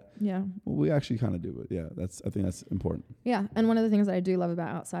advertise that. Yeah. Well, we actually kind of do it. Yeah, I think that's important. Yeah, and one of the things that I do love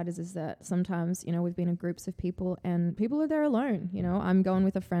about Outsiders is that sometimes, you know, we've been in groups of people and people are there alone. You know, I'm going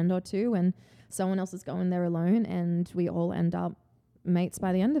with a friend or two and someone else is going there alone, and we all end up mates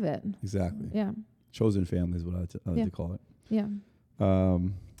by the end of it. Exactly. Yeah. Chosen family is what I like to call it. Yeah.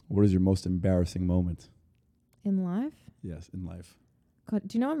 What is your most embarrassing moment? In life? Yes, in life. God,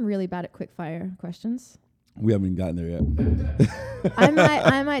 do you know I'm really bad at quick fire questions? We haven't even gotten there yet.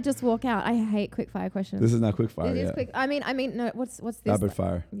 I might just walk out. I hate quick fire questions. This is not quick fire. It is quick. I mean, no. What's this? Rapid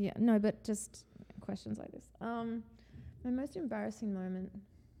fire. Yeah, no, but just questions like this. My most embarrassing moment.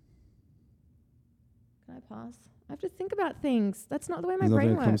 Can I pass? I have to think about things. That's not the way my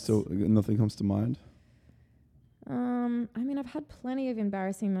brain works. Nothing comes to mind. I mean, I've had plenty of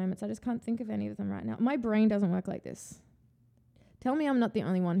embarrassing moments. I just can't think of any of them right now. My brain doesn't work like this. Tell me I'm not the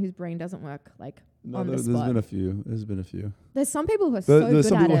only one whose brain doesn't work like on the spot. There's been a few. There's some people who are so good at it.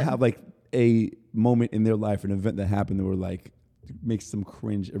 Some people have like a moment in their life, an event that happened that were like makes them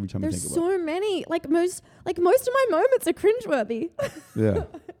cringe every time they think about it. There's so many. Like most of my moments are cringeworthy. Yeah.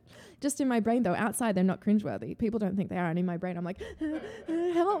 Just in my brain though, outside they're not cringeworthy. People don't think they are, and in my brain I'm like,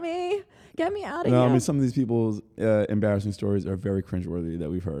 help me, get me out of here. No, I mean some of these people's embarrassing stories are very cringeworthy that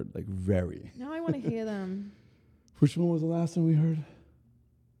we've heard, like very. Now I want to hear them. Which one was the last one we heard?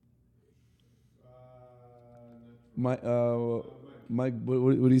 Mike,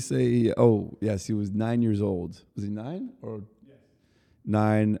 what did he say? Oh, yes, he was 9 years old. Was he 9 or? Yes.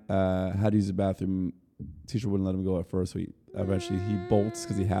 9. Had to use the bathroom. Teacher wouldn't let him go at first, so eventually he bolts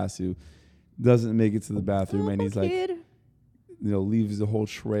because he has to. Doesn't make it to the bathroom, and he's like, leaves the whole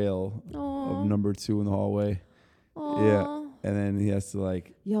trail of number 2 in the hallway. Aww. Yeah, and then he has to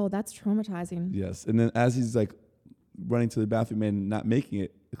Yo, that's traumatizing. Yes, and then as he's running to the bathroom and not making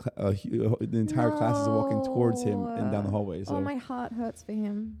it, the entire class is walking towards him and down the hallway. So. Oh, my heart hurts for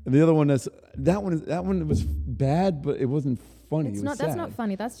him. And the other one that one was bad, but it wasn't funny. It's it was not. sad. That's not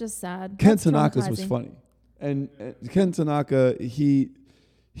funny. That's just sad. Ken Tanaka's was funny, and Ken Tanaka he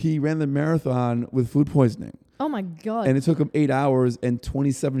ran the marathon with food poisoning. Oh my god! And it took him 8 hours and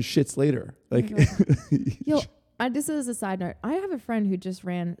 27 shits later. Yo. This is a side note. I have a friend who just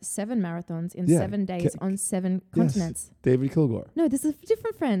ran 7 marathons in 7 days on 7 continents. Yes. David Kilgore. No, this is a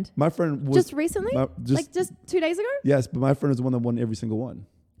different friend. My friend was... Just recently? Just 2 days ago? Yes, but my friend was the one that won every single one.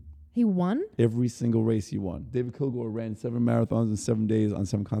 He won? Every single race he won. David Kilgore ran 7 marathons in 7 days on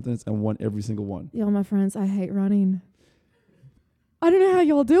 7 continents and won every single one. Yo, my friends, I hate running. I don't know how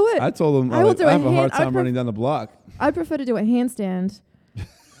y'all do it. I told him I have a hard time running down the block. I prefer to do a handstand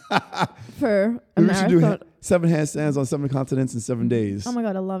for a marathon. We should do 7 handstands on 7 continents in 7 days. Oh my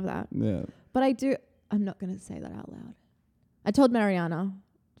god, I love that. Yeah. But I'm not going to say that out loud. I told Mariana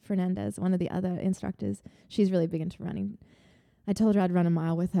Fernandez, one of the other instructors, she's really big into running. I told her I'd run a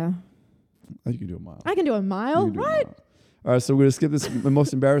mile with her. Oh, you can do a mile. I can do a mile, right? All right, so we're going to skip this the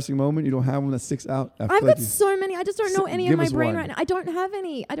most embarrassing moment. You don't have one that sticks out? I've got so many. I just don't know any in my brain right now. I don't have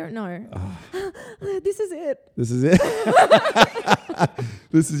any. I don't know. This is it. This is it?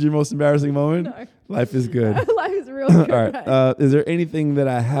 This is your most embarrassing moment? No. Life is good. Life is real good. All right. Is there anything that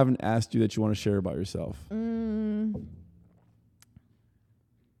I haven't asked you that you want to share about yourself? I don't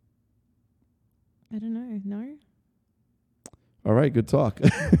know. No. All right, good talk.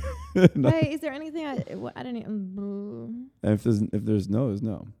 Hey, is there anything I don't know. And if there's no, there's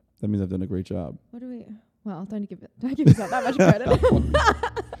no. That means I've done a great job. What do we? Well, don't give yourself that much credit.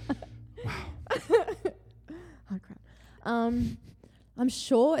 Oh crap. I'm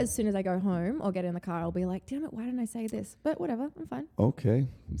sure as soon as I go home or get in the car, I'll be like, damn it, why didn't I say this? But whatever, I'm fine. Okay,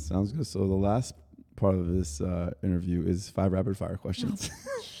 sounds good. So the last part of this interview is 5 rapid fire questions.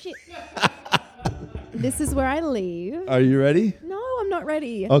 Oh, shit. This is where I leave. Are you ready? No, I'm not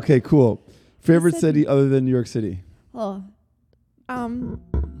ready. Okay, cool. Favorite city other than New York City? It doesn't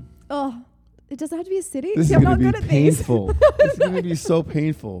have to be a city. This is going to be painful. This is going to be so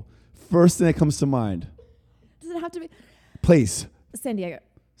painful. First thing that comes to mind. Does it have to be? Place. San Diego.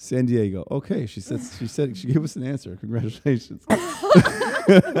 San Diego. Okay, she gave us an answer. Congratulations.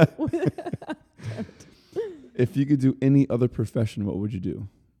 If you could do any other profession, what would you do?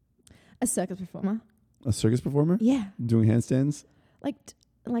 A circus performer. A circus performer? Yeah. Doing handstands? Like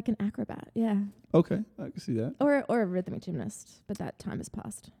an acrobat, yeah. Okay, I can see that. Or a rhythmic gymnast, but that time has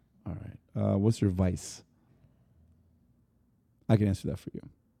passed. All right. What's your vice? I can answer that for you.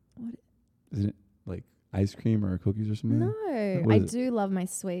 What? Isn't it like ice cream or cookies or something? No, I do love my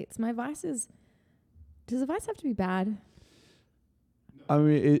sweets. My vice is... Does a vice have to be bad? I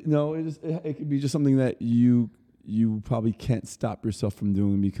mean, it could be just something that you probably can't stop yourself from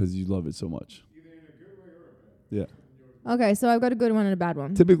doing because you love it so much. Either in a good way or a bad way. Yeah. Okay, so I've got a good one and a bad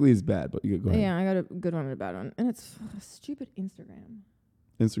one. Typically it's bad, but you go ahead. Yeah, I got a good one and a bad one. And it's stupid Instagram.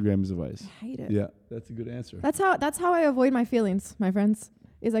 Instagram is a vice. I hate it. Yeah, that's a good answer. That's how I avoid my feelings, my friends,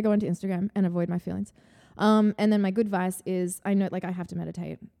 is I go into Instagram and avoid my feelings. And then my good vice is I know I have to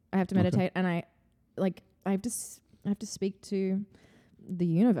meditate. And I have to speak to the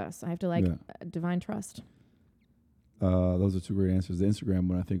universe. I have to divine trust. Those are 2 great answers. The Instagram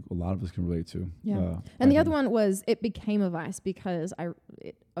one, I think a lot of us can relate to. Yeah. And the other one was it became a vice because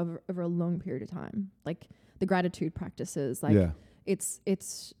over a long period of time, like the gratitude practices,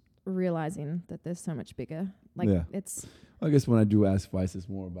 it's realizing that there's so much bigger. It's. I guess when I do ask vice, it's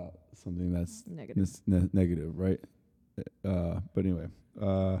more about something that's negative, right? But anyway,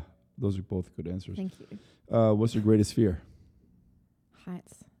 those are both good answers. Thank you. What's your greatest fear?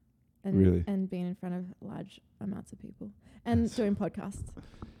 Heights. Really? And being in front of large amounts of people and doing podcasts.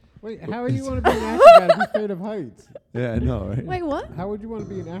 Wait, how would you want to be an acrobat if you're afraid of heights? Yeah, I know, right? Wait, what? How would you want to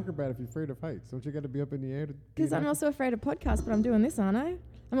be an acrobat if you're afraid of heights? Don't you got to be up in the air? Because I'm also afraid of podcasts, but I'm doing this, aren't I?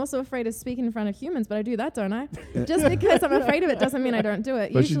 I'm also afraid of speaking in front of humans, but I do that, don't I? Just because I'm afraid of it doesn't mean I don't do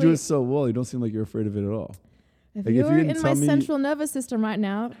it. But you do it so well, you don't seem like you're afraid of it at all. If you're in my central nervous system right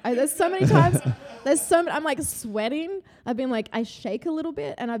now, there's so many times, I'm sweating. I've been I shake a little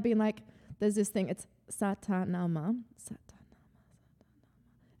bit, and I've been there's this thing, it's Satanama.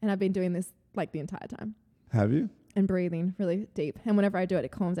 And I've been doing this like the entire time. Have you? And breathing really deep. And whenever I do it,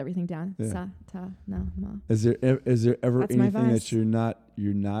 it calms everything down. Yeah. Satanama. Is there ever That's my anything that vice.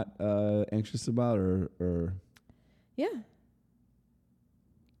 you're not anxious about or Yeah.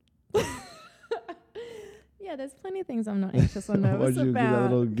 Yeah, there's plenty of things I'm not anxious or nervous Why'd you do that about.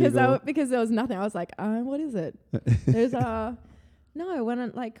 little giggle? Because there was nothing. I was like, what is it? There's no, when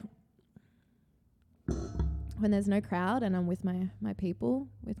I'm like, when there's no crowd and I'm with my people,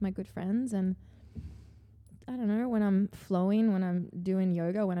 with my good friends, and I don't know, when I'm flowing, when I'm doing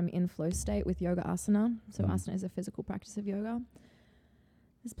yoga, when I'm in flow state with yoga asana. So asana is a physical practice of yoga.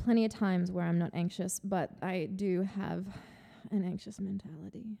 There's plenty of times where I'm not anxious, but I do have an anxious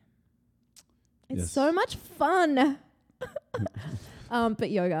mentality. It's so much fun. But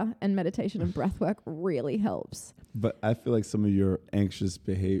yoga and meditation and breath work really helps. But I feel like some of your anxious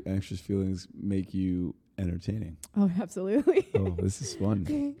feelings make you entertaining. Oh, absolutely. Oh, this is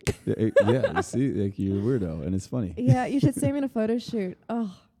fun. Yeah, you see, like you're a weirdo, and it's funny. Yeah, you should see me in a photo shoot.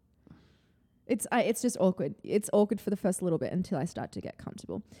 Oh, it's just awkward. It's awkward for the first little bit until I start to get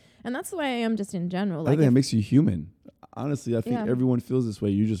comfortable, and that's the way I am just in general. I think it makes you human. Honestly, I think everyone feels this way.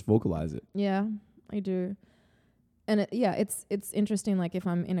 You just vocalize it. Yeah, I do. And it's interesting. Like if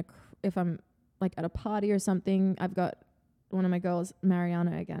I'm like at a party or something, I've got one of my girls,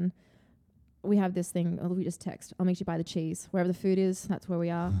 Mariana, again. We have this thing. We just text. I'll make you buy the cheese. Wherever the food is, that's where we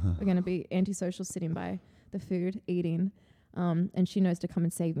are. We're going to be antisocial, sitting by the food, eating. And she knows to come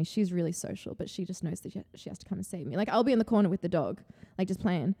and save me. She's really social, but she just knows that she has to come and save me. Like I'll be in the corner with the dog, like just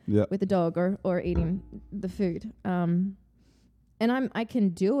playing with the dog or eating the food. And I can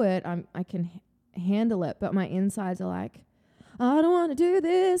do it. I can handle it, but my insides are like, I don't want to do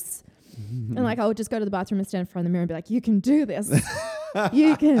this. And like I would just go to the bathroom and stand in front of the mirror and be like, you can do this.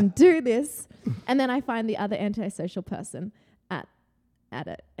 You can do this. And then I find the other antisocial person at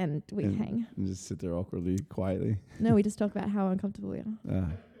it, and we hang. And just sit there awkwardly, quietly. No, we just talk about how uncomfortable we are.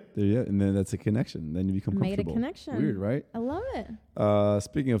 And then that's a connection. Then you become comfortable. Made a connection. Weird, right? I love it.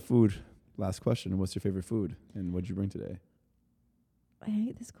 Speaking of food, last question. What's your favorite food? And what'd you bring today? I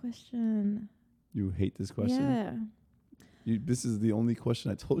hate this question. You hate this question? Yeah. This is the only question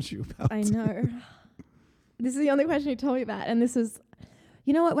I told you about. I know. This is the only question you told me about. And this is,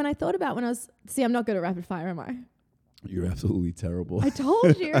 you know what, when I thought about I'm not good at rapid fire, am I? You're absolutely terrible. I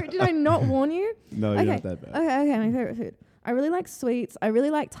told you. Did I not warn you? No, you're not that bad. Okay, my favorite food. I really like sweets. I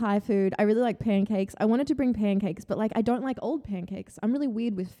really like Thai food. I really like pancakes. I wanted to bring pancakes, but like I don't like old pancakes. I'm really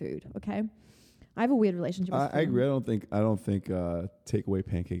weird with food, okay? I have a weird relationship with food. I agree. I don't think takeaway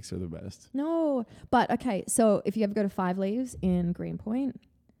pancakes are the best. No. But okay, so if you ever go to 5 Leaves in Greenpoint,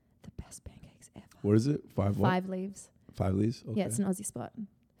 the best pancakes ever. What is it? 5 what? 5 Leaves. 5 Leaves? Okay. Yeah, it's an Aussie spot.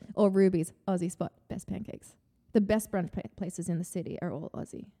 Or Ruby's, Aussie spot, best pancakes. The best brunch places in the city are all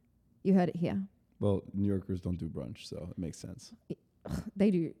Aussie. You heard it here. Well, New Yorkers don't do brunch, so it makes sense. They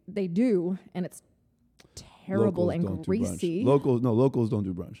do, and it's terrible Locals and don't greasy. Do brunch. Locals don't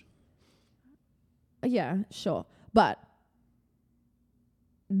do brunch. Yeah, sure. But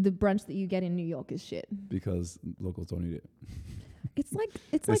the brunch that you get in New York is shit. Because locals don't eat it. It's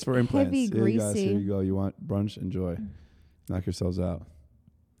like for implants. heavy, Here you guys, greasy. here you go. You want brunch? Enjoy. Knock yourselves out.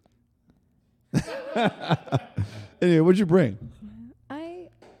 Anyway, what'd you bring?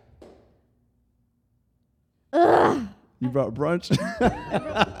 You brought brunch?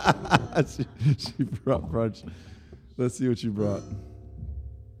 she brought brunch. Let's see what you brought. My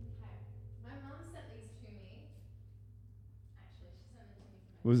mom sent these to me. Actually, she sent them to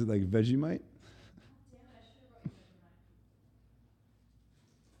me. Was it like Vegemite? Damn it, I should have brought you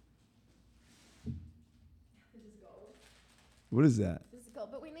Vegemite. This is gold. What is that? This is gold,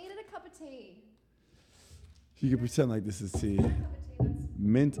 but we needed a cup of tea. You can pretend like this is tea. A cup of tea, that's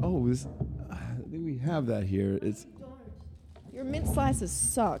Mint. Oh, this. I think we have that here. It's. Your mint slices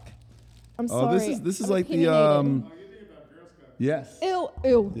suck. I'm Oh, sorry. this is I'm like the opinionated. Yes.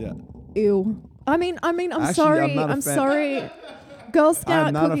 Ew. Yeah. Ew. I mean, I'm Actually, sorry. I'm not a I'm fan. sorry. Girl Scout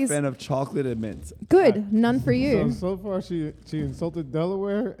I'm not cookies. a fan of chocolate and mint. Good. None for you. So far, she insulted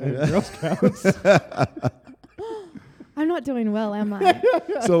Delaware and Girl Scouts. I'm not doing well, am I?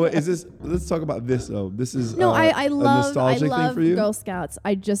 So is this? Let's talk about this though. This is No, I a love nostalgic thing for you. Girl Scouts.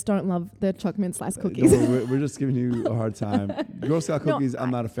 I just don't love the chocolate mint slice cookies. No, we're just giving you a hard time. Girl Scout No, cookies,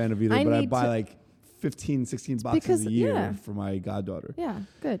 I'm not a fan of either, I but I need buy to- like 15, 16 boxes Because- a year yeah. for my goddaughter. Yeah,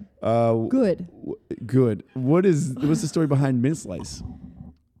 good. Good. Good. Good. What's the story behind mint slice?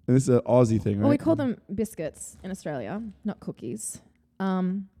 And this is an Aussie thing, right? Well, we call them biscuits in Australia, not cookies.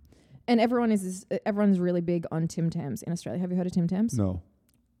 And everyone's really big on Tim Tams in Australia. Have you heard of Tim Tams? No.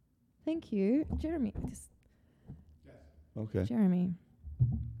 Thank you, Jeremy. Okay. Jeremy.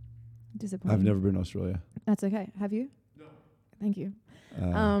 Disappointing. I've never been to Australia. That's okay. Have you? No. Thank you.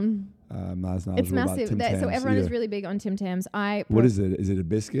 I'm not as knowledgeable It's massive. about Tim Tams So everyone is either. really big on Tim Tams. What is it? Is it a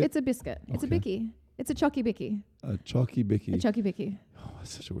biscuit? It's a biscuit. It's a Okay. bicky. It's a chocky bicky. A chalky bicky. A chocky bicky. Oh,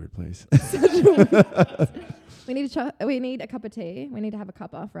 that's such a weird place. We need a cup of tea. We need to have a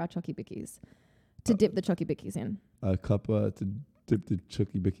cuppa for our chocky bickies to dip the chocky bickies in. A cuppa to dip the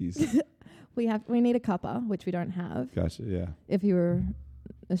chalky bickies. We need a cuppa, which we don't have. Gotcha. Yeah. If you were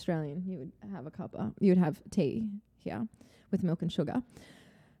Australian, you would have a cuppa. You would have tea here with milk and sugar.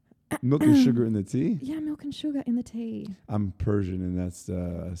 Milk and sugar in the tea? Yeah, milk and sugar in the tea. I'm Persian, and that's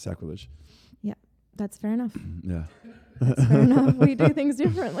sacrilege. That's fair enough. Yeah. That's fair enough. We do things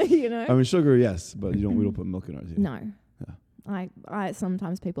differently, you know. I mean, sugar, yes, but we don't put milk in our tea. No. Yeah. I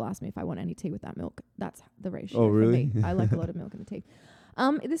sometimes people ask me if I want any tea with that milk. That's the ratio. Oh, really? For me. I like a lot of milk in the tea.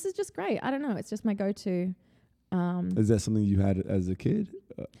 This is just great. I don't know. It's just my go-to. Is that something you had as a kid?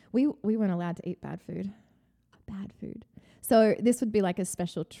 We weren't allowed to eat bad food. Bad food. So this would be like a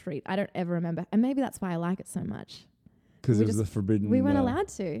special treat. I don't ever remember, and maybe that's why I like it so much. Because it was the forbidden. We weren't allowed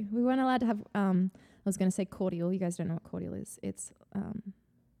to. We weren't allowed to have. I was going to say cordial. You guys don't know what cordial is. It's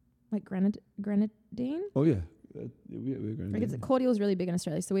like grenadine. Oh yeah. Cordial is really big in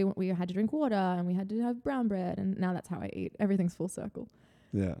Australia. So we had to drink water and we had to have brown bread, and now that's how I eat. Everything's full circle.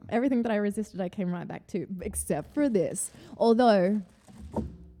 Yeah. Everything that I resisted, I came right back to, except for this. Although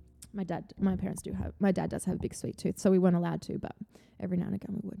my dad does have a big sweet tooth, so we weren't allowed to, but every now and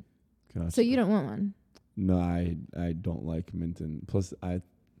again we would. Gotcha. So you don't want one? No, I don't like mint, and plus let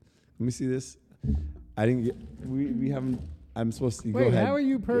me see this. I didn't get. We haven't. I'm supposed to go ahead. Wait, how are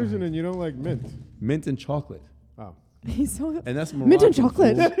you Persian and you don't like mint? Mint and chocolate. Oh. He's so And that's Moroccan. mint and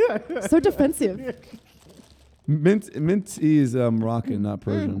chocolate. So defensive. Mint tea is Moroccan, not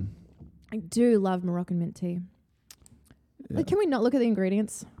Persian. I do love Moroccan mint tea. Yeah. Like, can we not look at the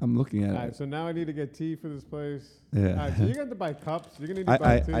ingredients? I'm looking at All right, it. so now I need to get tea for this place. Yeah. All right, so you're going to buy cups. You're going to need to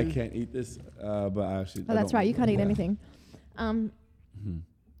buy tea. I can't eat this, but I actually. Oh, that's right. You can't eat anything. Mm-hmm.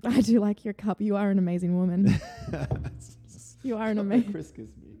 I do like your cup. You are an amazing woman. You are an amazing. Chris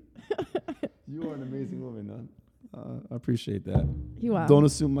kissed me. You are an amazing woman. I appreciate that. You are. Don't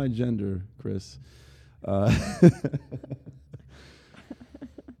assume my gender, Chris.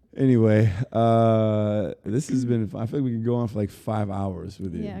 Anyway, this has been. I feel like we could go on for like 5 hours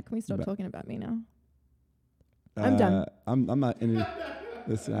with you. Yeah. Can we stop talking about me now? I'm done. I'm not.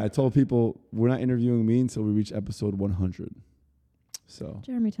 Listen, I told people we're not interviewing me until we reach episode 100. So,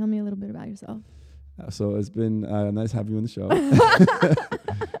 Jeremy, tell me a little bit about yourself. So it's been nice having you on the show.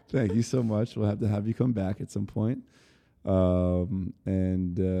 Thank you so much. We'll have to have you come back at some point. And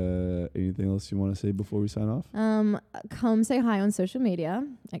anything else you want to say before we sign off? Come say hi on social media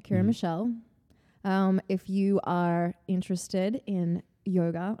at Kirra Mhm. Michel. If you are interested in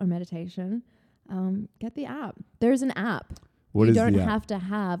yoga or meditation, get the app. There's an app. What you is don't the app? have to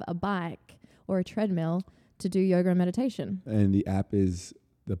have a bike or a treadmill to do yoga and meditation. And the app is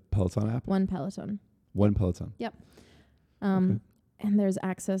the Peloton app? One Peloton. One Peloton. Yep. Okay. And there's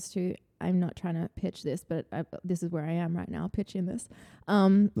access to, I'm not trying to pitch this, but this is where I am right now, pitching this.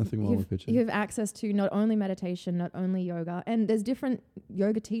 Nothing wrong with pitching. You have access to not only meditation, not only yoga, and there's different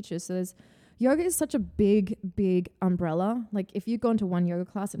yoga teachers. So yoga is such a big, big umbrella. Like if you've gone to one yoga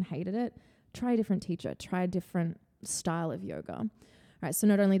class and hated it, try a different teacher, try a different style of yoga. Right, so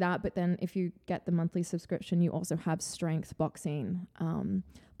not only that, but then if you get the monthly subscription, you also have strength, boxing,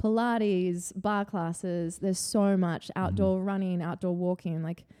 Pilates, bar classes. There's so much outdoor running, outdoor walking,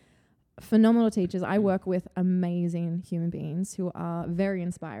 like phenomenal teachers. I work with amazing human beings who are very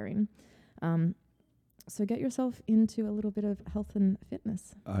inspiring. So get yourself into a little bit of health and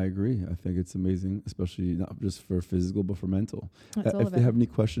fitness. I agree. I think it's amazing, especially not just for physical, but for mental. That's all If of they it. have any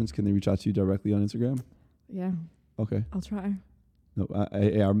questions, can they reach out to you directly on Instagram? Yeah, Okay. I'll try. No,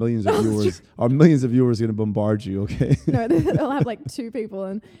 our millions of viewers, are going to bombard you. Okay. No, they'll have like 2 people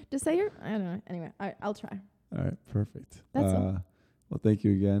and just say I don't know. Anyway, I'll try. All right. Perfect. That's all. Well, thank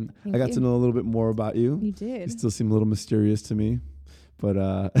you again. Thank I got you. to know a little bit more about you. You You did. still seem a little mysterious to me, but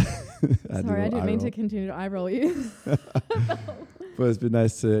Sorry, I didn't mean to continue to eye roll you. But it's been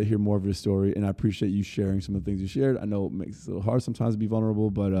nice to hear more of your story, and I appreciate you sharing some of the things you shared. I know it makes it a little hard sometimes to be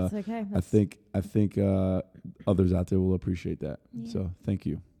vulnerable, but It's okay. I think others out there will appreciate that. Yeah. So thank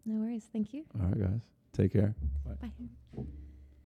you. No worries. Thank you. All right, guys. Take care. Bye.